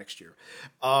do that next year.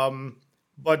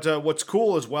 But what's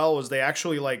cool as well is they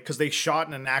actually like because they shot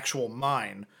in an actual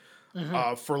mine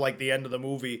for like the end of the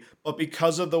movie, but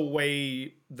because of the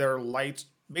way their lights,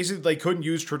 basically they couldn't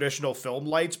use traditional film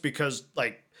lights because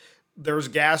like there's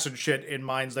gas and shit in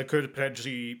mines that could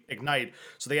potentially ignite.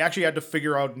 So they actually had to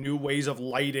figure out new ways of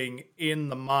lighting in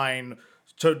the mine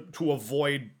to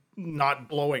avoid not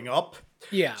blowing up.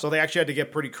 Yeah. So they actually had to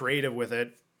get pretty creative with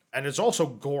it. And it's also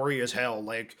gory as hell.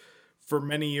 Like for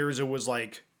many years it was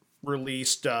like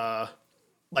released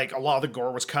like a lot of the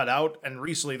gore was cut out, and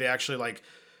recently they actually like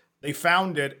they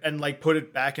found it and like put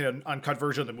it back in an uncut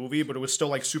version of the movie, but it was still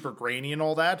like super grainy and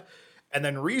all that. And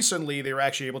then recently they were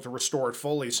actually able to restore it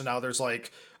fully. So now there's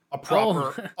like a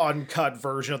proper uncut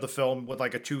version of the film with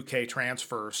like a 2K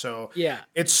transfer. So Yeah.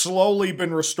 it's slowly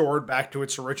been restored back to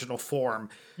its original form.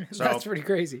 So That's pretty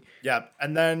crazy. yeah,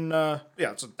 and then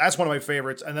yeah, so that's one of my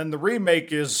favorites. And then the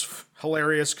remake is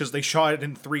hilarious because they shot it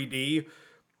in 3D,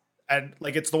 and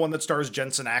like it's the one that stars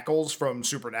Jensen Ackles from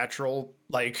Supernatural.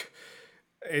 Like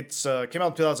it's came out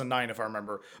in 2009 if I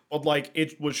remember, but like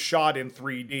it was shot in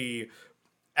 3D.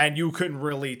 And you couldn't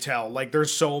really tell. Like,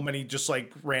 there's so many just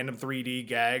like random 3D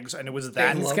gags, and it was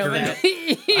that love good.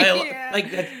 that.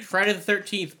 Like that Friday the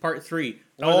 13th Part 3.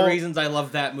 One of Oh. the reasons I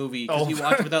love that movie because Oh. you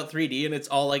watch it without 3D and it's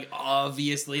all like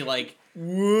obviously like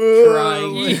Whoa.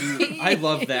 trying. I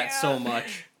love that so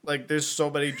much. Like, there's so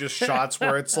many just shots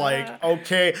where it's like,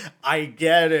 okay, I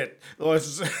get it.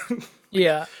 Let's-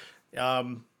 Yeah.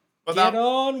 but Get that,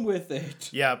 on with it.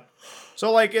 yeah.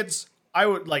 So like I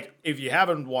would like if you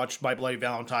haven't watched My Bloody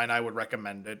Valentine, I would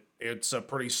recommend it. It's a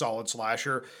pretty solid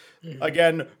slasher.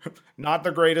 Again, not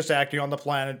the greatest acting on the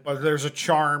planet, but there's a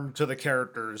charm to the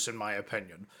characters in my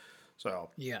opinion. So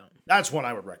Yeah. that's one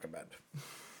I would recommend.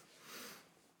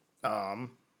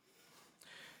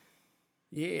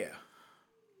 Yeah.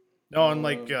 No, and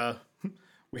like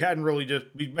we hadn't really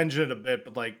we mentioned it a bit,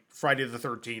 but like Friday the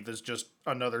 13th is just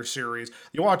another series.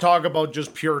 You want to talk about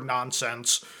just pure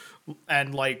nonsense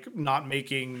and like not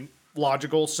making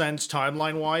logical sense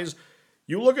timeline wise?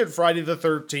 You look at Friday the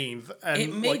 13th and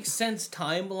It makes sense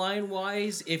timeline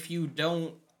wise if you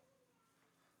don't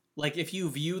like if you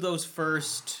view those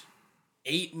first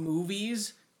 8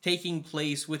 movies taking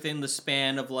place within the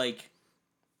span of like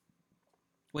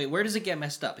Wait, where does it get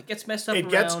messed up? It gets messed up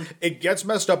It gets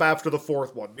messed up after the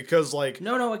fourth one because like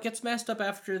No, it gets messed up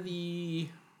after the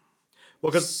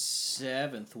because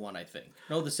seventh one, I think.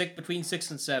 No, between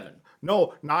 6 and 7.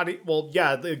 no, not well,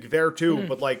 yeah, there too,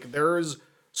 but like there's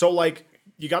so like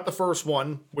you got the first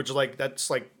one, which like that's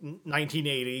like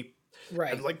 1980,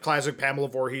 Right. and, like classic Pamela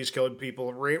Voorhees killing people,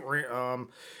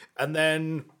 and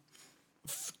then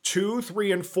 2,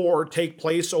 3, and 4 take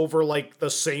place over like the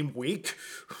same week.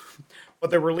 But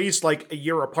they're released like a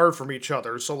year apart from each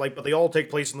other, so like, but they all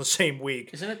take place in the same week.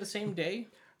 Isn't it the same day?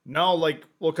 No, like,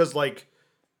 well, because like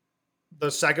the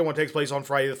second one takes place on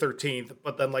Friday the 13th,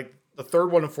 but then like the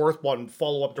third one and fourth one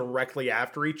follow up directly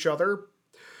after each other.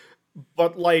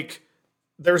 But like,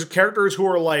 there's characters who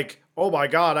are like, oh my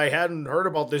god, I hadn't heard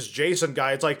about this Jason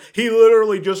guy. It's like, he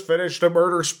literally just finished a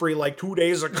murder spree like 2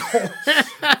 days ago.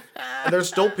 And there's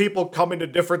still people coming to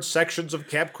different sections of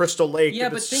Camp Crystal Lake. Yeah,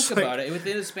 and but it's think like, about it.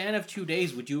 Within a span of 2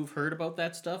 days, would you have heard about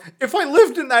that stuff? if I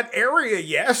lived in that area,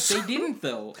 yes. They didn't,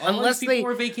 though. Unless Unless people they-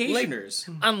 were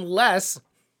vacationers. Unless,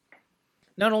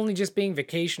 not only just being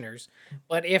vacationers,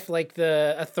 but if like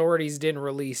the authorities didn't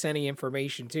release any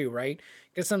information too, right?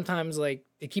 Because sometimes like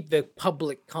they keep the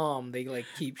public calm, they like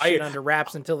keep shit under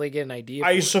wraps until they get an idea.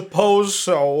 I suppose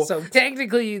so. So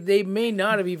technically, they may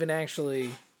not have even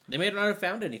actually. They may not have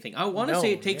found anything. I want to No,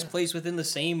 say it takes yeah. place within the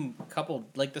same couple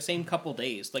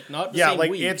days. Like, not the Yeah, same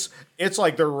like week. it's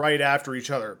like they're right after each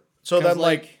other. So 'Cause, then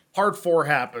like like- part 4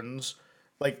 happens.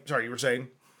 Like, sorry, you were saying?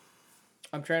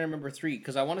 I'm trying to remember 3,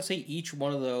 because I want to say each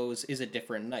one of those is a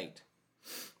different night.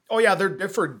 Oh yeah, they're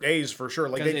different days for sure.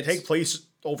 Like 'Cause they it's- take place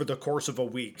over the course of a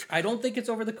week. I don't think it's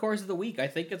over the course of the week. I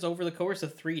think it's over the course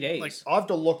of 3 days. Like I'll have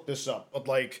to look this up, but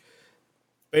like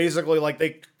basically like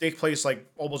they take place like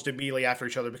almost immediately after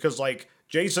each other because like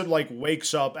Jason like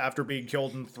wakes up after being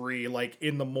killed in 3 like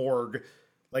in the morgue.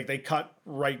 Like they cut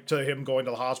right to him going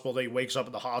to the hospital. He wakes up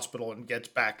in the hospital and gets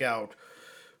back out.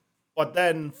 But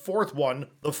then fourth one,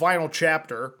 the final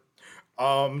chapter,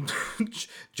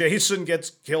 Jason gets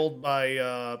killed by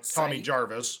Tommy Psych.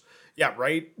 Jarvis. Yeah,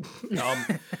 right?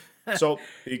 So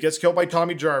he gets killed by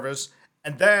Tommy Jarvis,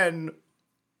 and then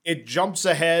it jumps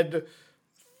ahead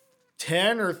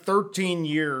 10 or 13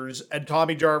 years, and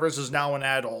Tommy Jarvis is now an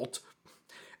adult.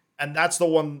 And that's the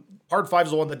one, part 5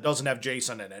 is the one that doesn't have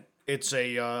Jason in it. It's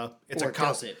a, it's Or a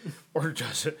does it? Or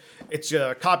does it? It's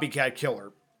a copycat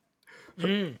killer.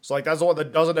 So like that's the one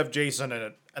that doesn't have Jason in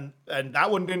it, and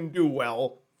that one didn't do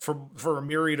well for a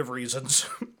myriad of reasons.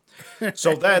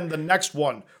 So then the next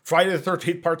one, Friday the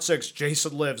 13th Part 6,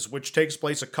 Jason Lives, which takes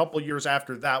place a couple years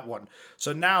after that one.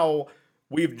 So now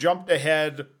we've jumped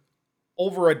ahead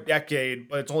over a decade,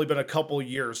 but it's only been a couple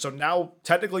years. So now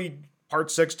technically Part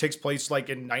 6 takes place like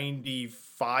in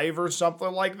 95 or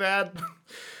something like that.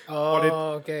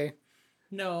 Oh, okay.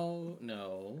 No,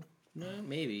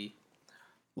 maybe.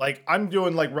 Like I'm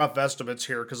doing like rough estimates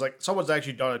here because like someone's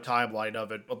actually done a timeline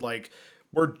of it, but like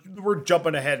we're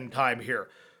jumping ahead in time here.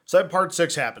 So then part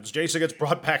 6 happens. Jason gets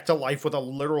brought back to life with a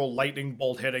literal lightning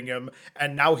bolt hitting him,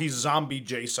 and now he's zombie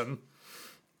Jason.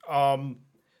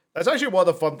 That's actually one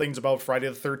of the fun things about Friday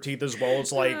the 13th as well.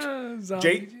 It's like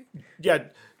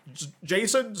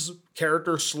Jason's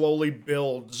character slowly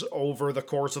builds over the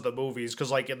course of the movies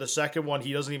because like in the second one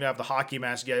he doesn't even have the hockey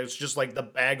mask yet. It's just like the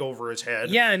bag over his head.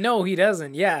 Yeah, no, he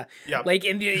doesn't. Yeah. Yeah. Like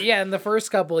in the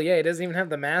first couple, he doesn't even have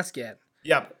the mask yet.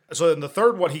 Yeah. So in the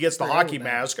third one, he gets the Forgot hockey about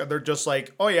that. mask, and they're just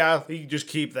like, "Oh yeah, he can just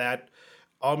keep that."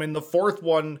 In the fourth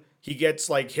one, he gets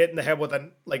like hit in the head with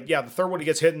an the third one he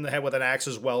gets hit in the head with an axe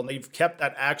as well, and they've kept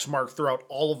that axe mark throughout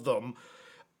all of them.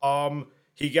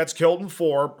 He gets killed in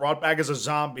 4, brought back as a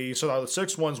zombie. So now the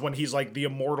sixth one's when he's like the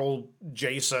immortal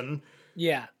Jason,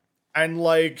 Yeah. and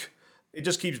like it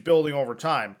just keeps building over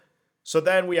time. So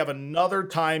then we have another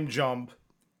time jump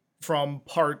from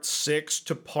part 6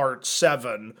 to part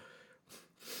 7.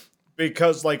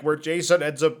 Because, like, where Jason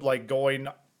ends up, like, going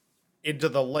into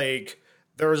the lake,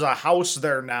 there's a house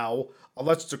there now,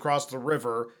 unless it's across the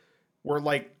river, where,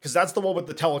 like, because that's the one with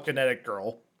the telekinetic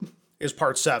girl, is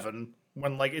part 7,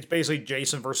 when, like, it's basically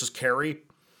Jason versus Carrie.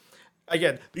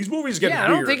 Again, these movies get Yeah,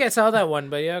 weird. I don't think I saw that one,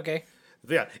 but yeah, okay.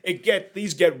 Yeah,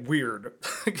 these get weird.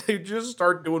 They just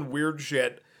start doing weird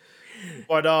shit.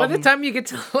 But, By the time you get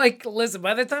to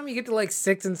by the time you get to like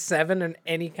 6 and 7 and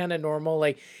any kind of normal,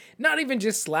 like not even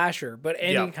just slasher, but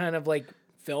any Yeah. kind of like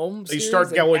film They series, start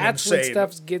like, going that's insane.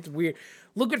 when stuff gets weird.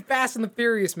 Look at Fast and the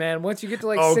Furious, man. Once you get to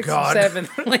like Oh, 6 God. and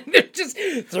 7, like they just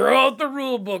throw out the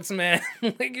rule books, man.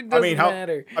 Like it doesn't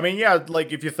matter. Yeah,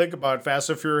 like if you think about it,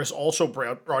 Fast and Furious also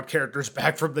brought characters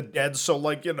back from the dead, so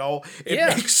like, it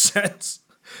Yeah. makes sense.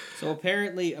 So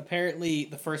apparently,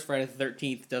 the first Friday the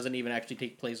 13th doesn't even actually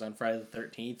take place on Friday the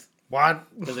 13th What?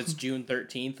 because it's June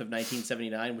 13th of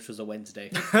 1979, which was a Wednesday.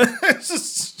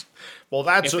 Well,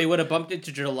 that's If they would have bumped it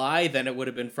to July, then it would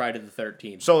have been Friday the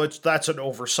 13th. so that's an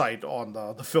oversight on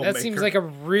the filmmaker. That seems like a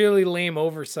really lame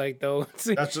oversight, though.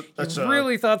 That's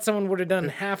really thought someone would have done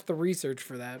half the research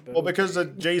for that. But well, because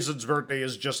Jason's birthday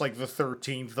is just like the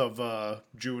 13th of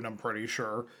June, I'm pretty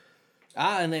sure.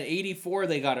 And then 84,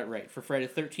 they got it right for Friday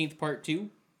the 13th Part 2.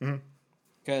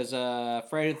 Because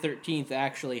Friday the 13th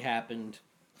actually happened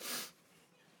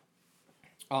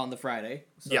on the Friday.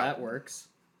 So Yeah. that works.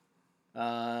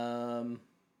 Let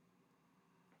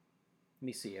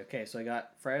me see. Okay, so I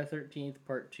got Friday the 13th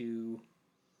Part 2.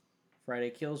 Friday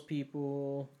Kills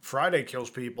People. Friday kills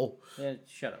people.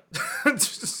 Shut up.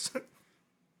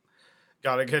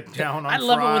 Gotta get down on I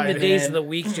love it when Friday. the days of the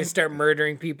week just start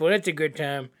murdering people. That's a good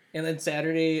time. And then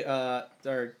Saturday,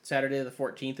 Saturday the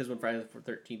 14th is when Friday the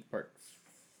 13th Part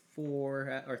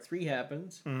 4 or 3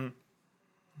 happens. Mhm.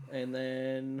 And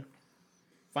then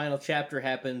final chapter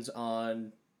happens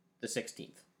on the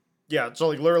 16th. Yeah, so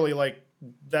like literally like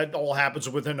that all happens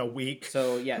within a week.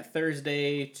 So yeah,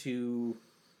 Thursday to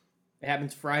it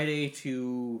happens Friday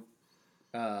to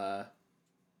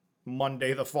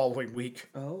Monday the following week.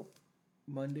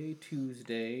 Monday,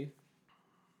 Tuesday,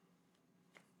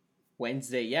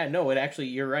 Wednesday. Yeah, no, it actually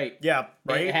you're right. Yeah,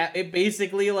 right? It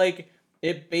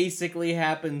basically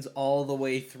happens all the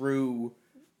way through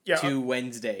Yeah, to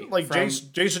Wednesday. like From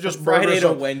Jason just Friday murders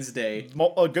to Wednesday.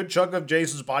 a good chunk of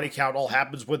Jason's body count all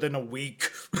happens within a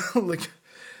week. Like,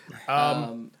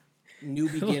 New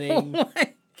beginning.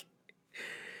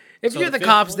 If So you're the the fifth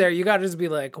cops one? there, you gotta just be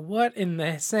like, "What in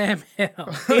the Sam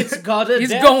hell?" It's got a He's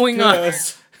death going on.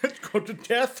 curse. go to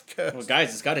death. Well,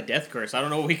 guys, it's got a death curse. I don't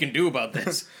know what we can do about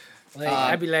this. Like,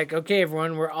 I'd be like, "Okay,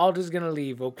 everyone, we're all just gonna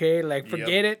leave. Okay, like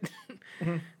forget it."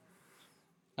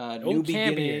 New champion.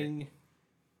 beginning.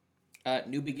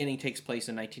 New beginning takes place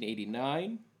in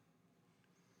 1989.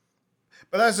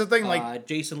 But that's the thing, like,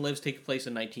 Jason Lives takes place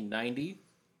in 1990.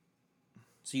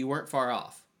 So you weren't far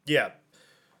off. yeah.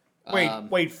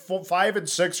 Wait, 5 and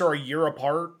 6 are a year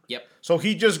apart? Yep. So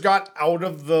he just got out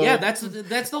of the... Yeah, that's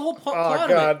the whole plot of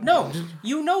God. it. No,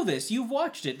 you know this. You've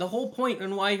watched it. The whole point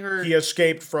and why He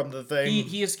escaped from the thing.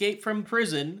 he escaped from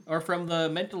prison or from the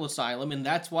mental asylum, and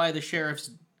that's why the sheriff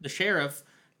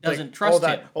doesn't Like, trust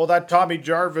him. that Tommy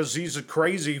Jarvis, he's a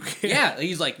crazy... Yeah,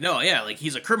 he's like, no, yeah, like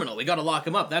he's a criminal. We got to lock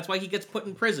him up. That's why he gets put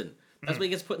in prison. That's why he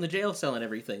gets put in the jail cell and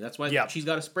everything. That's why Yeah. she's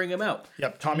got to spring him out.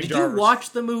 Yep, Tommy Did Jarvis. you watch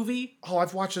the movie? Oh,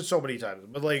 I've watched it so many times.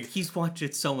 But, like... He's watched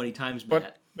it so many times,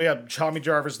 Matt. But yeah, Tommy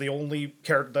Jarvis, the only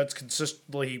character that's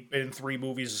consistently been in 3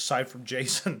 movies aside from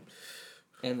Jason.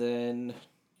 And then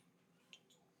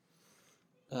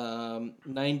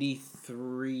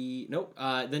 93... Nope.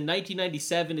 Then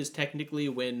 1997 is technically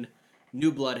when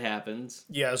New Blood happens.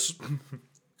 Yes,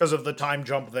 because of the time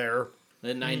jump there.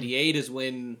 Then 98 is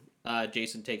when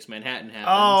Jason Takes Manhattan happens.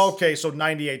 Oh, okay, so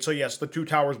 98. So yes, the 2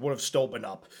 towers would have still been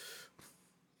up.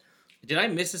 Did I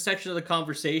miss a section of the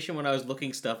conversation when I was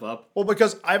looking stuff up? Well,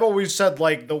 because I've always said,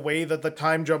 like, the way that the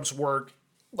time jumps work,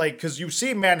 like, because you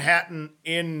see Manhattan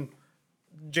in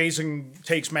Jason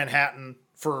Takes Manhattan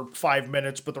for 5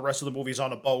 minutes, but the rest of the movie's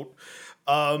on a boat.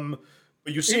 But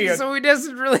you see it. So he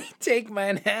doesn't really take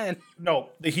Manhattan. No,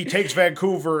 he takes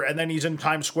Vancouver, and then he's in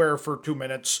Times Square for 2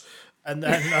 minutes, and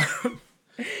then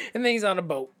And then he's on a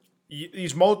boat.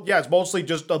 it's mostly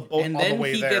just a boat And on the then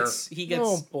way he there. gets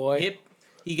Oh, boy. hit.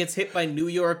 He gets hit by New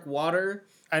York water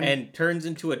and turns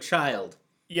into a child.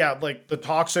 Yeah, like the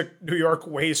toxic New York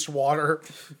wastewater.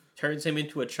 Turns him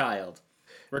into a child.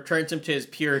 Returns him to his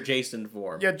pure Jason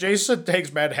form. Yeah, Jason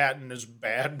Takes Manhattan is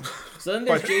bad. So then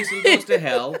there's Jason Goes to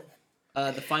Hell,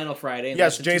 the final Friday. And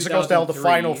Yes, that's in Jason Goes to Hell, the 2003.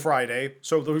 final Friday.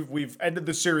 So we've ended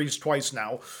the series twice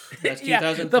now. That's Yeah,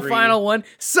 2003. the final one.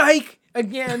 Psych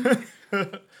again.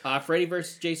 Freddy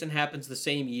vs. Jason happens the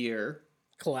same year.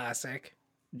 Classic.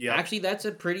 Yeah, Actually, that's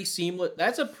a pretty seamless.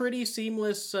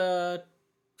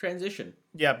 Transition.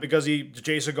 yeah, because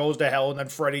Jason goes to hell, and then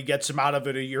Freddy gets him out of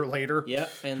it a year later.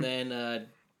 Yep. And then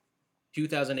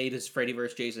 2008 is Freddy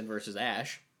vs. Jason versus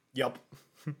Ash. Yep,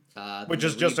 Then which the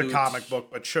is just a reboot comic book,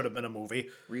 but should have been a movie.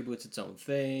 Reboots its own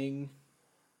thing.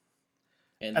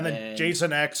 And then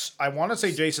Jason X, I want to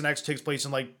say Jason X takes place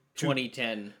in like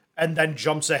 2010. and then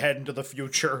jumps ahead into the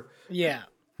future. Yeah.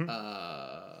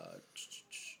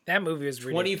 That movie is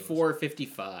ridiculous.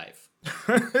 2455.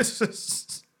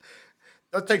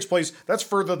 that takes place. That's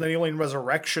further than Alien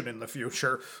Resurrection in the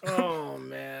future. Oh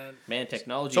man. Man,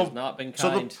 technology So- has not been So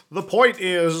kind. the point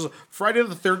is, Friday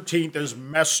the 13th is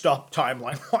messed up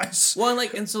timeline wise. Well,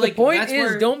 and so The point that's is,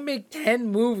 where, don't make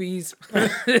 10 movies.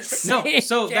 The same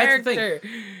so that's the thing. character.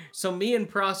 So me and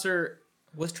Prosser,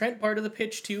 was Trent part of the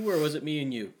pitch too, or was it me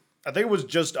and you? I think it was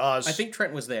just us. I think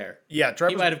Trent was there. yeah, He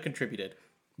Trevor. might have contributed.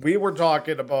 We were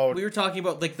talking about We were talking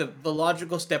about like the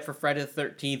logical step for Friday the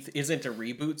 13th isn't a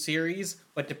reboot series,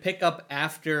 but to pick up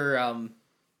after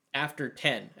 10,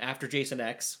 after Jason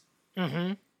X.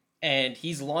 Mm-hmm. And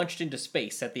he's launched into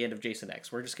space at the end of Jason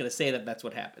X. We're just going to say that that's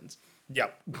what happens. yeah,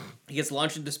 He gets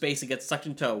launched into space, he gets sucked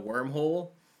into a wormhole,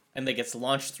 and then gets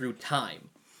launched through time.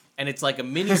 And it's like a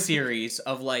mini series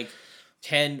of like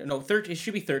 13, it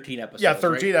should be 13 episodes. yeah,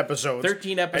 13 right? episodes.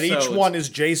 13 and episodes. each one is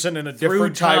Jason in a Through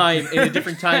different time, time. in a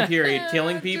different time period,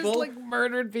 killing people. Just like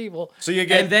murdered people. So you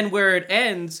get And then where it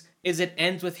ends is it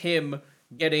ends with him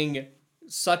getting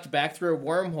sucked back through a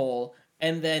wormhole,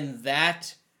 and then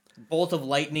that bolt of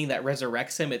lightning that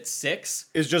resurrects him at 6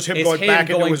 is just him is going him back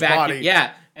into going his back body.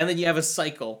 yeah, and then you have a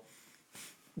cycle.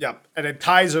 Yeah, and it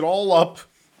ties it all up.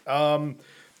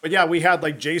 But yeah, we had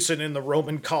like Jason in the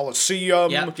Roman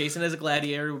Colosseum. Yeah, Jason as a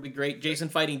gladiator would be great. Jason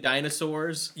fighting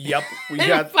dinosaurs. Yep, we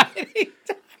had.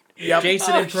 Yep.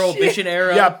 Jason in Prohibition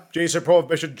era. Yep, Jason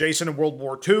Prohibition, Jason in World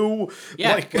War II.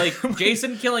 Yeah, like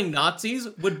Jason killing Nazis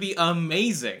would be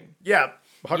amazing. yeah,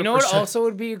 100%. You know what also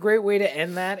would be a great way to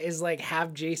end that is like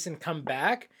have Jason come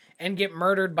back and get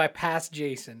murdered by past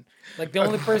Jason. Like the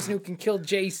only person who can kill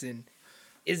Jason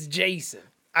is Jason.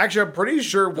 Actually, I'm pretty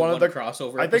sure one of one the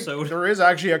crossover I think episode. there is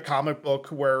actually a comic book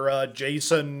where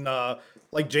Jason,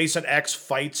 like Jason X,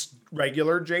 fights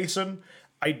regular Jason.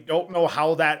 I don't know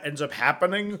how that ends up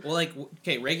happening. Well, like,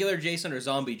 okay, regular Jason or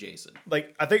zombie Jason?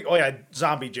 Like I think, oh yeah,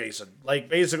 zombie Jason. Like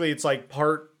basically, it's like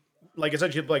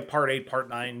essentially like part 8, part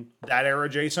 9, that era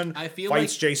Jason. I feel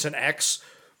fights like- Jason X.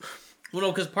 Well,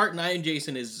 no, because part 9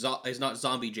 Jason is not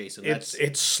zombie Jason.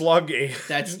 It's Slug.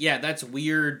 That's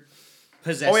weird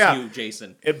possess Oh, yeah. you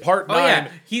Jason. In part Oh 9,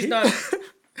 yeah, he's not,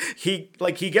 he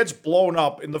gets blown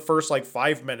up in the first like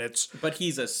 5 minutes. but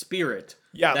he's a spirit.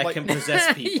 Yeah, that like- can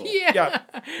possess people. He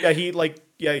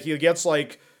gets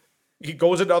like he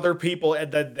goes into other people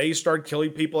and then they start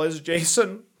killing people as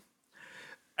Jason.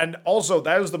 And also,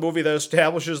 that is the movie that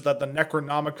establishes that the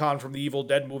Necronomicon from the Evil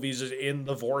Dead movies is in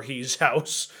the Voorhees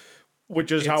house,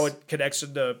 which is how it connects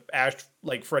into Ash,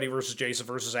 like Freddy versus Jason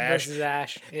versus Ash. Versus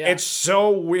Ash. Yeah. It's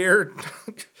so weird.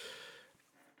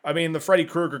 I mean, the Freddy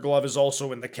Krueger glove is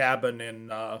also in the cabin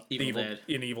in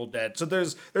Evil Dead. So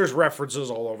there's references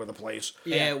all over the place.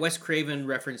 Yeah, Wes Craven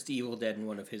referenced Evil Dead in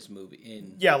one of his movies.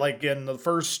 Yeah, like in the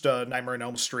first Nightmare on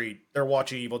Elm Street, they're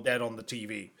watching Evil Dead on the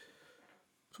TV.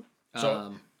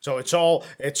 So it's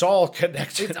all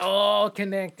connected. It's all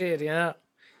connected, yeah.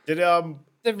 Did The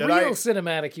did real I-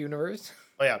 cinematic universe.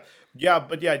 Oh yeah,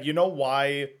 but you know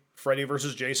why Freddy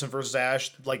versus Jason versus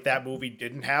Ash, like that movie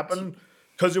didn't happen?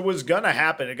 Because it was gonna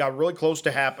happen. It got really close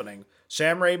to happening.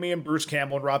 Sam Raimi and Bruce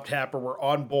Campbell and Rob Tapper were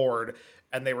on board,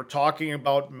 and they were talking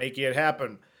about making it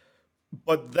happen.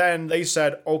 But then they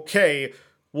said, "Okay,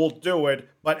 we'll do it,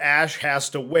 but Ash has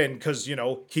to win because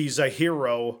he's a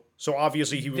hero, so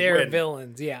obviously he would They're win."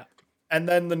 villains, yeah. And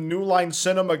then the New Line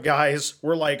Cinema guys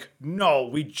were like, "No,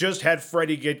 we just had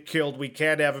Freddy get killed. We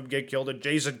can't have him get killed, and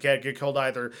Jason can't get killed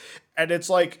either." And it's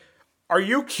like, are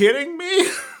you kidding me?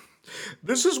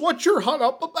 This is what you're hung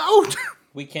up about?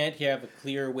 We can't have a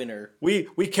clear winner. We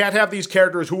can't have these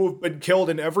characters who have been killed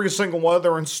in every single one of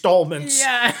their installments.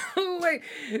 Yeah, like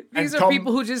these And are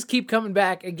people who just keep coming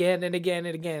back again and again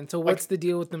and again. So what's the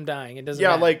deal with them dying? It doesn't. Yeah,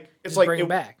 matter. like, it's Just like bring them it-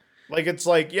 back. Like, it's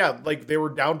like, yeah, like they were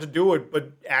down to do it,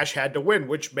 but Ash had to win,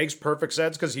 which makes perfect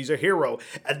sense because he's a hero.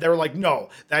 And they're like, no,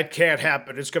 that can't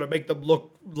happen. It's going to make them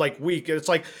look like weak. And it's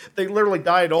like, they literally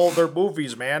die in all their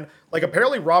movies, man. Like,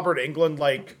 apparently Robert Englund,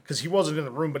 like, because he wasn't in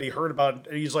the room, but he heard about it.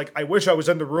 And he's like, I wish I was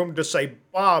in the room to say,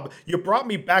 Bob, you brought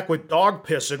me back with dog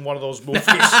piss in one of those movies.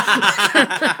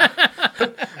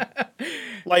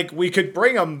 Like, we could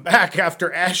bring him back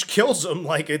after Ash kills him.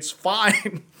 Like, it's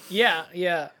fine. Yeah,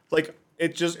 yeah. Like,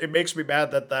 it makes me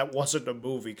mad that wasn't a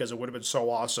movie because it would have been so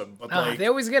awesome. But like, They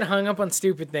always get hung up on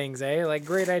stupid things, eh? Like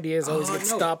great ideas always get no.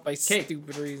 stopped by 'Kay.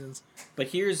 stupid reasons. But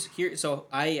so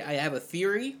I have a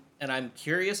theory, and I'm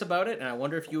curious about it, and I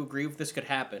wonder if you agree if this could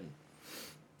happen.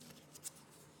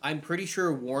 I'm pretty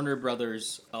sure Warner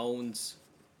Brothers owns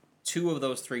 2 of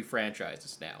those 3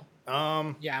 franchises now.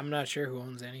 Yeah, I'm not sure who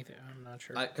owns anything. I'm not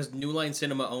sure. Because New Line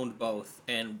Cinema owned both,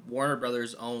 and Warner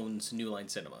Brothers owns New Line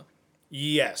Cinema.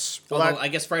 yes. Well, Although that- I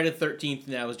guess Friday the 13th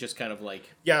now is just kind of like...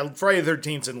 yeah, Friday the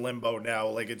 13th's in limbo now.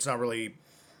 Like, it's not really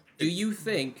Do you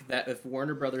think that if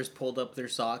Warner Brothers pulled up their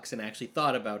socks and actually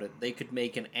thought about it, they could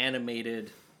make an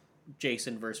animated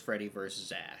Jason versus Freddy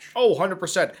versus Ash? Oh, 100%.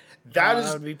 That That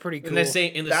is would be pretty cool. In the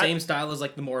same That- same style as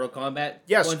like the Mortal Kombat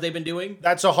Yes. ones they've been doing?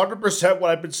 that's 100%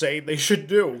 what I've been saying they should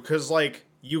do. Because, like,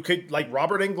 you could, like,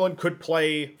 Robert Englund could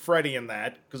play Freddy in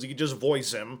that, because he could just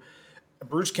voice him.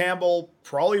 Bruce Campbell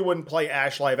probably wouldn't play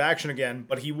Ash live action again,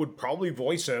 but he would probably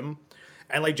voice him.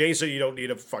 And, like Jason, you don't need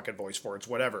a fucking voice for it, it's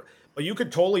whatever. But you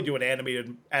could totally do an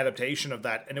animated adaptation of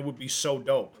that, and it would be so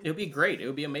dope. It would be great. It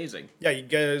would be amazing. Yeah, you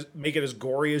guys make it as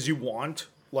gory as you want,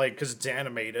 like, because it's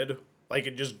animated. Like,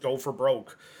 and just go for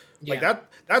broke. Like, Yeah.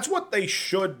 that's what they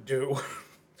should do.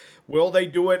 Will they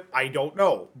do it? I don't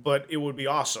know, but it would be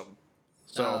awesome.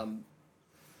 So,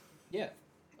 Yeah.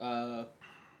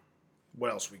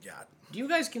 what else we got? Do you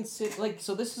guys consider, like,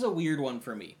 so this is a weird one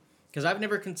for me, because I've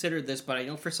never considered this, but I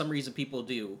know for some reason people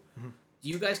do. Do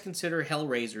you guys consider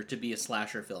Hellraiser to be a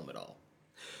slasher film at all?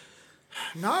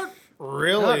 Not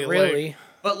really. Not really.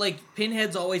 But, like,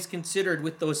 Pinhead's always considered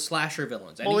with those slasher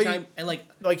villains. Well, Anytime, and, like,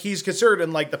 Like, he's considered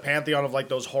in, like, the pantheon of, like,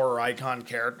 those horror icon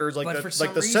characters. Like, But the, for some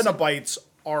like the reason- Cenobites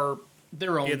are,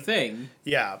 their own thing.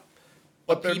 yeah.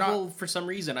 But they're People, not. for some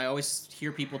reason, I always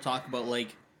hear people talk about,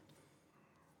 like,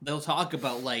 they'll talk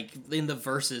about, like, in the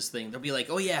versus thing, they'll be like,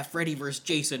 oh yeah, Freddy versus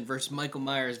Jason versus Michael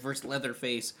Myers versus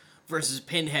Leatherface versus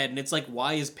Pinhead, and it's like,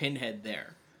 why is Pinhead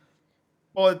there?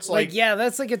 Well, it's Like, like, yeah,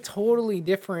 that's like a totally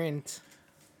different.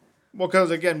 well, because,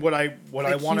 again, what I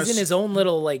Like, want he's in his own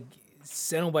little like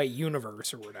Cenobite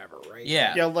universe or whatever, right?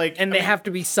 Yeah, like, And I they mean, have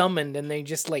to be summoned, and they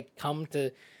just like come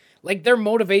to, like their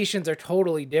motivations are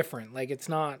totally different. Like it's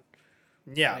not.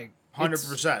 yeah, like,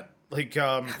 100%. Like,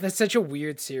 That's such a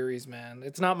weird series, man.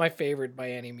 It's not my favorite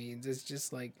by any means. It's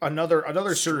just like another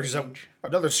series Strange.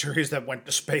 that went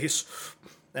to space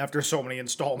after so many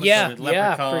installments. yeah, with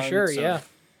yeah, for Leprechaun, sure, so- yeah.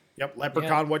 Yep,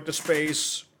 Leprechaun went to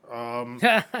space.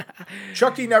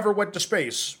 Chucky never went to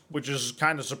space, which is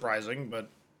kind of surprising, but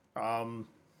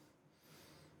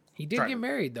He did Try get to-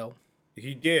 married though.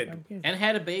 he did. And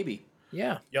had a baby.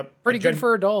 Yeah, Yep, pretty good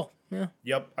for a doll. Yeah.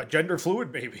 Yep, a gender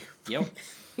fluid baby. Yep.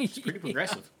 It's pretty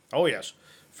progressive. Oh yes,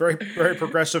 very very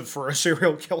progressive for a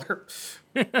serial killer.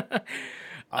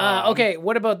 Okay,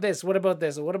 what about this? What about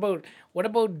this? What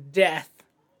about death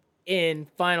in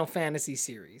Final Fantasy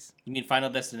series? You mean Final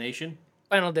Destination?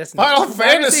 Final Destination. Final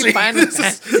Why did I say Fantasy. Final This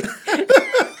is- Fantasy?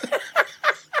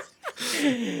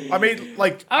 I mean,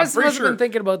 like, I I'm was pretty supposed to sure. have been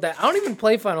thinking about that. I don't even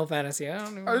play Final Fantasy. I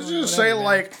don't. Even I was know, just whatever, saying, man.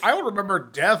 like, I don't remember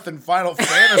death in Final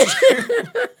Fantasy.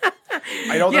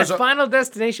 I know Yes, there's a. Final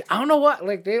Destination. I don't know what.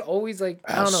 Like they always like.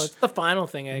 I don't know. It's the final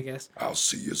thing, I guess. I'll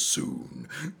see you soon.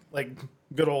 Like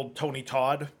good old Tony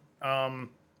Todd,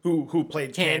 who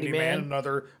played Candyman.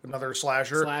 Candyman, another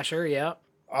slasher. Slasher. Yeah.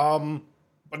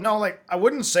 But no, like I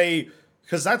wouldn't say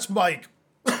because that's like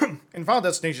in Final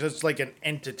Destination, it's like an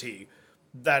entity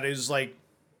that is like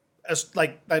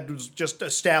that was just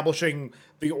establishing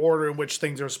the order in which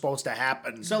things are supposed to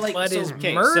happen. So, like, But so, is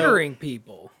okay, murdering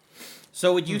people.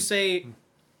 So would you say,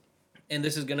 and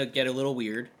this is gonna get a little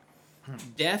weird,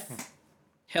 Death,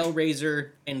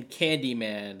 Hellraiser, and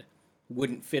Candyman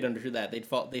wouldn't fit under that. They'd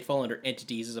fall under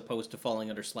entities as opposed to falling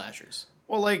under slashers.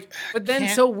 well, like, But then,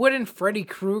 so wouldn't Freddy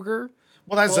Krueger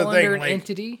well, that's fall the thing. under an Like,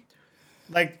 entity?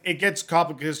 it gets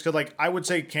complicated because, like, I would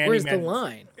say Where's the Candyman.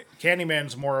 line?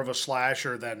 Candyman's more of a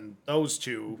slasher than those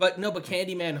two. But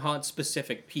Candyman haunts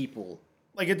specific people.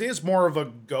 Like it is more of a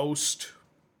ghost.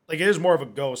 Like it is more of a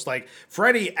ghost. Like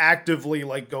Freddy actively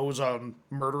like goes on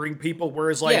murdering people,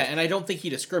 whereas like Yeah, and I don't think he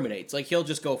discriminates. Like, he'll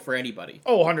just go for anybody.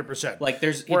 100%. Like,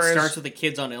 it Whereas- starts with the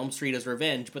kids on Elm Street as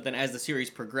revenge, but then as the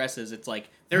series progresses, it's like,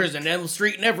 there is an Elm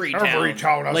Street in every town. Every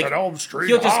town has Like, an Elm Street.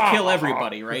 He'll just Ah, kill ah, ah.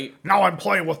 everybody, right? Now I'm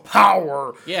playing with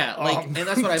power. Yeah, like, and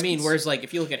that's what I mean. Whereas, like,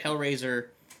 if you look at Hellraiser,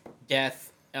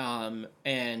 Death,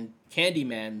 and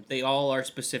Candyman, they all are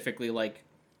specifically, like,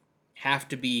 have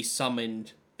to be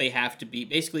summoned. They have to be,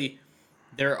 basically,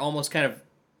 they're almost kind of,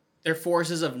 they're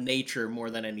forces of nature more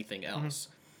than anything else.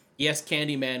 Yes,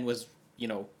 Candyman was,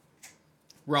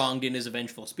 wronged in his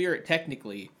vengeful spirit,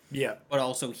 technically, Yeah. but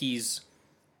also he's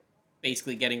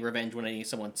basically getting revenge when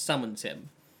someone summons him.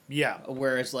 Yeah.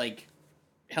 Whereas, like,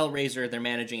 Hellraiser, they're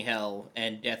managing hell,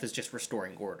 and Death is just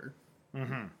restoring order.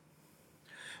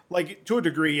 Like to a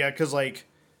degree, yeah, because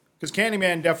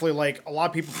Candyman definitely like a lot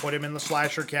of people put him in the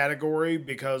slasher category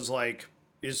because like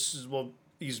he's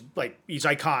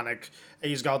iconic and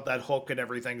he's got that hook and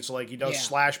everything, so like he does Yeah.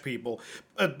 slash people.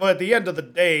 But at the end of the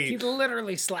day, He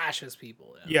literally slashes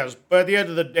people. Yeah. yes, but at the end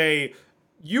of the day,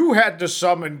 you had to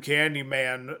summon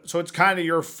Candyman, so it's kind of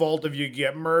your fault if you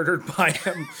get murdered by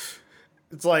him.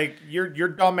 It's like your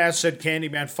dumbass said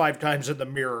Candyman 5 times in the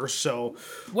mirror, so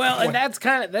Well, and that's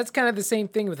kind of the same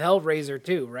thing with Hellraiser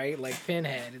too, right? Like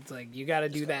Pinhead, it's like you got to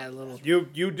do that little. you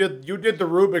did the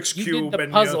Rubik's You cube did the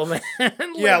and puzzle, man.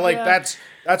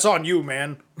 that's on you,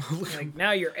 man. like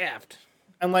now you're effed.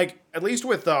 And like at least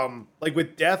with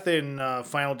death in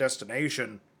Final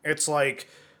Destination, it's like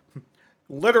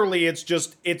literally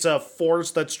it's a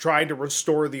force that's trying to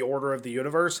restore the order of the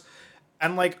universe.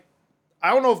 And like I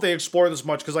don't know if they explore this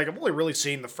much because like I've only really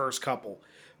seen the first couple.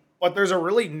 But there's a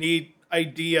really neat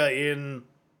idea in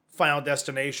Final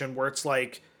Destination where it's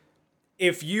like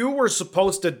if you were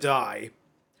supposed to die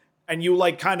and you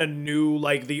like kind of knew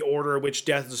like the order in which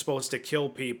death is supposed to kill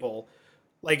people,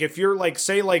 like if you're like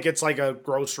say like it's like a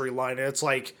grocery line and it's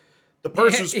like the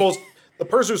person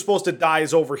who's supposed to die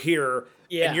is over here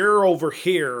and you're over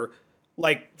here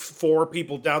like 4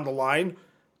 people down the line,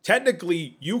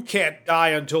 technically you can't die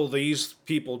until these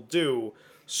people do.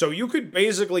 So you could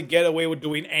basically get away with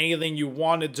doing anything you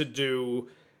wanted to do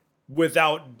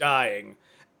without dying.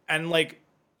 And like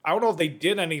I don't know if they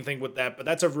did anything with that, but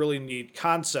that's a really neat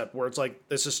concept where it's like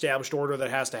this established order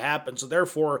that has to happen. So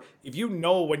therefore, if you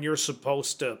know when you're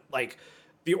supposed to, like,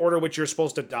 the order which you're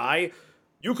supposed to die,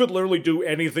 you could literally do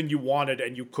anything you wanted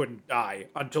and you couldn't die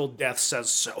until death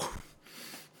says so.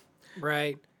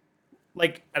 Right.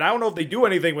 Like, and I don't know if they do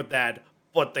anything with that,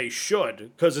 but they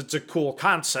should, because it's a cool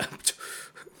concept.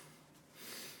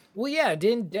 Well, yeah,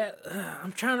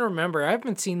 I'm trying to remember. I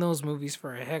haven't seen those movies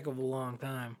for a heck of a long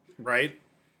time. Right?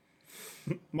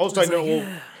 The most I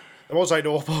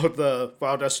know about the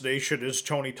Final Destination is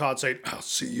Tony Todd saying, "I'll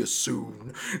see you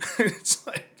soon." It's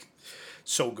like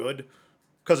so good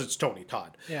because it's Tony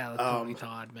Todd. Yeah, Tony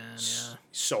Todd, man. Yeah,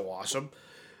 so awesome.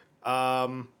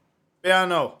 Yeah,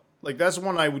 no, like that's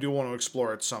one I do want to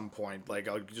explore at some point. Like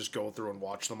I'll just go through and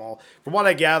watch them all. From what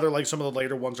I gather, like some of the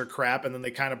later ones are crap, and then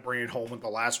they kind of bring it home with the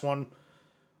last one.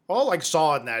 Well, like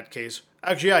Saw in that case.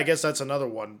 Actually, yeah, I guess that's another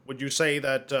one. Would you say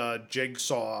that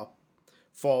Jigsaw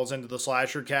falls into the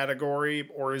slasher category,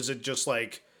 or is it just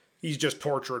like he's just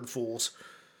torturing fools?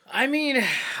 I mean,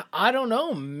 I don't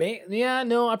know. Yeah,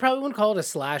 no, I probably wouldn't call it a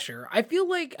slasher. I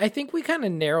think we kind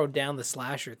of narrowed down the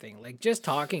slasher thing, like just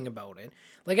talking about it.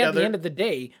 Like at the end of the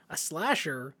day, a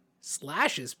slasher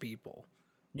slashes people.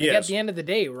 Like Yes. at the end of the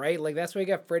day, right? Like that's why you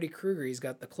got Freddy Krueger. He's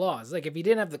got the claws. Like if he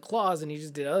didn't have the claws and he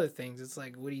just did other things, it's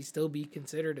like, would he still be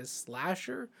considered a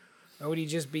slasher? Or would he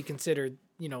just be considered,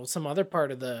 some other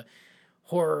part of the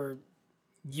horror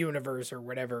universe or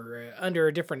whatever under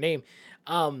a different name?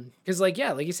 Because like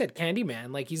you said,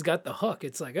 Candyman, like he's got the hook.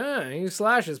 It's like, he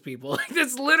slashes people. Like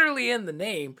that's literally in the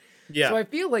name. Yeah. So I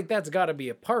feel like that's got to be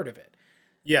a part of it.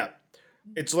 Yeah.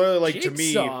 It's literally like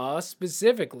Jigsaw, to me.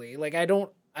 specifically, like I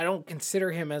don't consider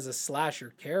him as a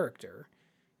slasher character.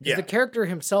 Yeah. The character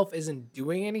himself isn't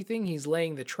doing anything. He's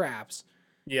laying the traps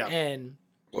Yeah. and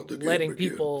letting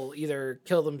people either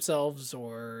kill themselves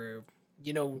or,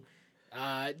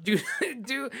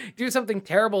 do something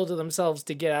terrible to themselves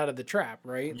to get out of the trap,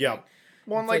 right? Yeah.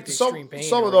 Well, like inflict some extreme pain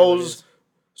some or of whatever it those is.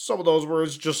 some of those where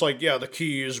it's just like, yeah, the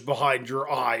key is behind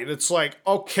your eye, and it's like,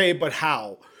 okay, but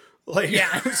how? Like, Yeah.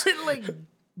 Like,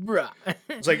 bruh.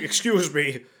 it's like, excuse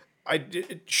me, I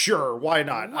did, sure, why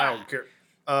not? I don't care.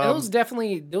 those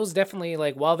definitely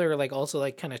like while they're like also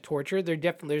like kind of torture,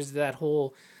 there's that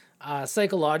whole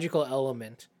psychological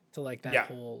element to like that Yeah.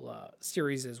 whole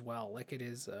series as well. Like it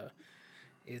is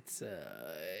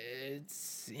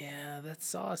that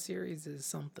Saw series is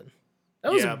something.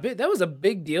 That was a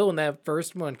big deal when that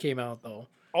first one came out though.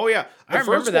 Oh yeah, I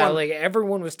remember that like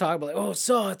everyone was talking about like, oh,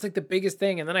 Saw, it's like the biggest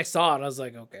thing, and then I saw it and I was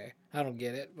like, okay, I don't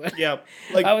get it. But yeah,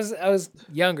 like I was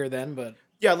younger then, but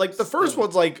yeah, like the first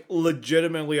one's like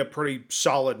legitimately a pretty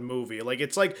solid movie. Like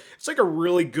it's like a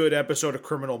really good episode of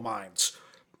Criminal Minds.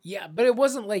 yeah, but it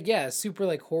wasn't like super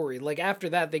like horror. Like after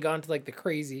that, they got into like the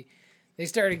crazy. They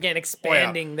started again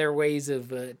expanding their ways of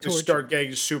torture Just start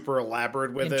getting super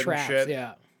elaborate with and it traps. and shit.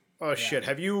 Yeah. Oh shit!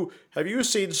 Have you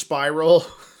seen Spiral,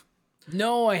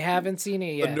 No, I haven't seen it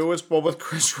the yet. newest one with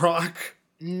Chris Rock?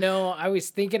 No, I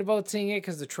was thinking about seeing it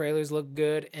because the trailers look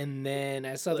good, and then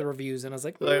I saw the reviews, and I was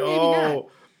like, Like, maybe not.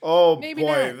 oh Maybe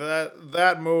boy, not.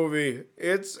 that movie.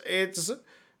 It's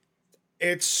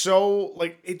so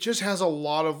like it just has a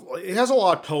lot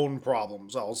of tone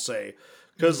problems. I'll say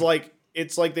because Mm-hmm. like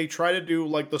it's like they try to do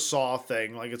like the Saw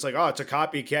thing. Like it's like, oh, it's a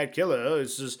copycat killer.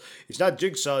 It's not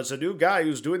Jigsaw. It's a new guy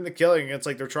who's doing the killing. It's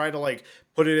like they're trying to like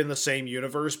put it in the same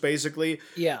universe basically.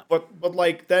 Yeah. But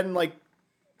like then like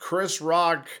Chris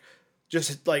Rock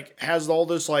just like has all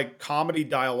this like comedy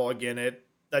dialogue in it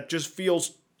that just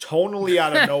feels tonally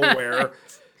out of nowhere.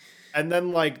 And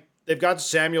then like they've got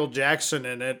Samuel Jackson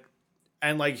in it,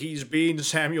 and like he's being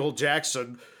Samuel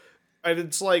Jackson, and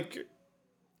it's like,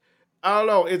 I don't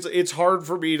know, it's hard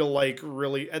for me to like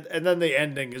really, and then the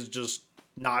ending is just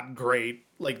not great.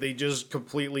 Like they just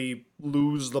completely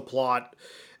lose the plot,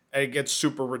 and it gets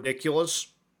super ridiculous.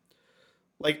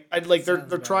 Like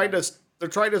they're trying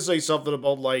to say something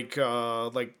about like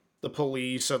the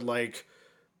police and like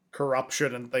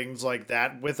corruption and things like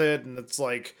that with it, and it's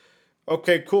like,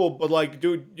 okay, cool, but like,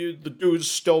 dude, the dude's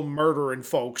still murdering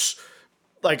folks.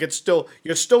 Like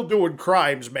you're still doing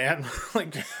crimes, man.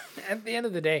 Like At the end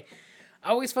of the day, I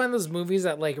always find those movies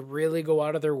that like really go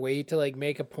out of their way to like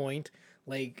make a point,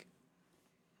 like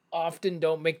often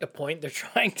don't make the point they're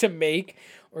trying to make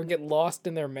or get lost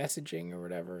in their messaging or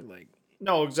whatever. Like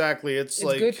no, exactly. It's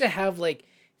like good to have like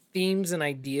themes and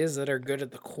ideas that are good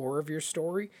at the core of your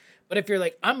story. But if you're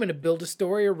like, I'm going to build a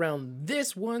story around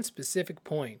this one specific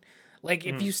point, like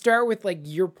if you start with like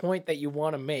your point that you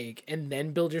want to make and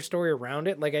then build your story around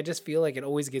it, like I just feel like it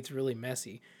always gets really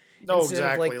messy. no, Instead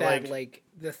exactly. of like that, like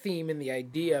the theme and the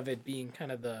idea of it being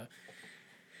kind of the,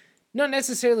 not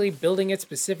necessarily building it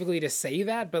specifically to say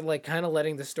that, but like kind of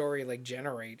letting the story like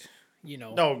generate,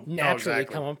 No, naturally exactly.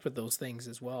 come up with those things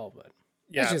as well. But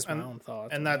yeah, that's just my own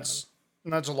thoughts. and on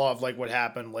that's a lot of like what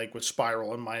happened like with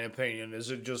Spiral, in my opinion. Is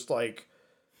it just like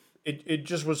it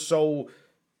just was so,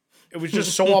 it was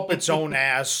just so up its own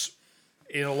ass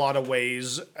in a lot of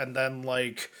ways, and then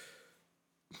like,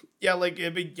 yeah, like I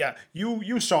mean, yeah,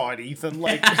 you saw it, Ethan.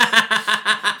 Like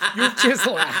it. Just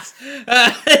laugh.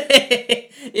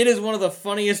 It is one of the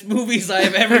funniest movies I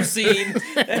have ever seen.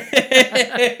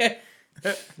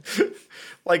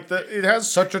 like it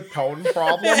has such a tone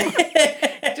problem.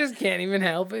 Just can't even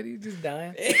help it. He's just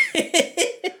dying.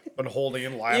 But holding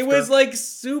in laughter. It was like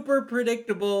super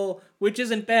predictable, which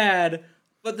isn't bad,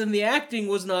 but then the acting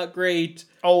was not great.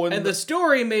 Oh, And the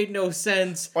story made no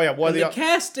sense. Oh, yeah, well, and the the-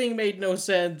 casting made no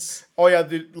sense. oh yeah,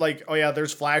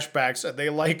 there's flashbacks, and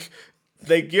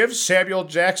they give Samuel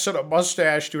Jackson a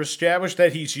mustache to establish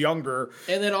that he's younger.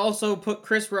 And then also put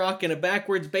Chris Rock in a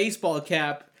backwards baseball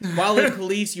cap while in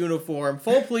police uniform,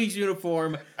 full police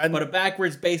uniform, but a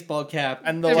backwards baseball cap,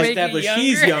 And the to like, establish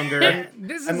he's younger.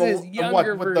 This is and his the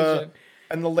younger with version.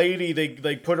 and the lady,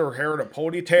 they put her hair in a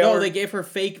ponytail. No, they gave her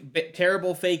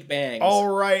terrible fake bangs. Oh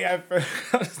right,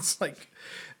 it's like,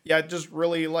 yeah, it just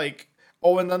really like.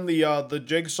 Oh, and then the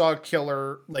Jigsaw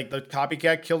killer, like the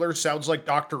copycat killer, sounds like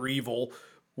Dr. Evil,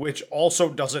 which also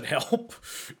doesn't help.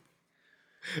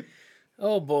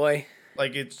 Oh boy.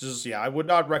 Like it's just, yeah, I would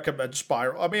not recommend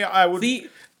Spiral. I mean, I would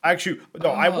actually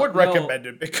I Oh, would no. recommend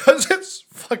it because it's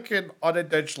fucking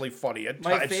unintentionally funny at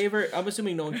My times. favorite. I'm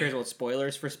assuming no one cares about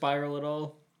spoilers for Spiral at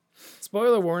all.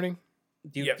 Spoiler warning.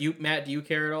 Do you, Matt? Do you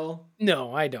care at all?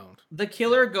 No, I don't. The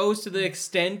killer goes to the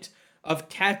extent of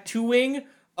tattooing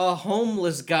a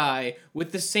homeless guy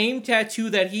with the same tattoo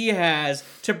that he has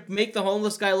to make the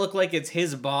homeless guy look like it's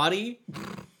his body.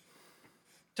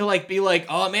 To like be like,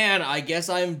 oh man, I guess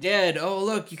I'm dead. Oh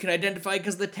look, you can identify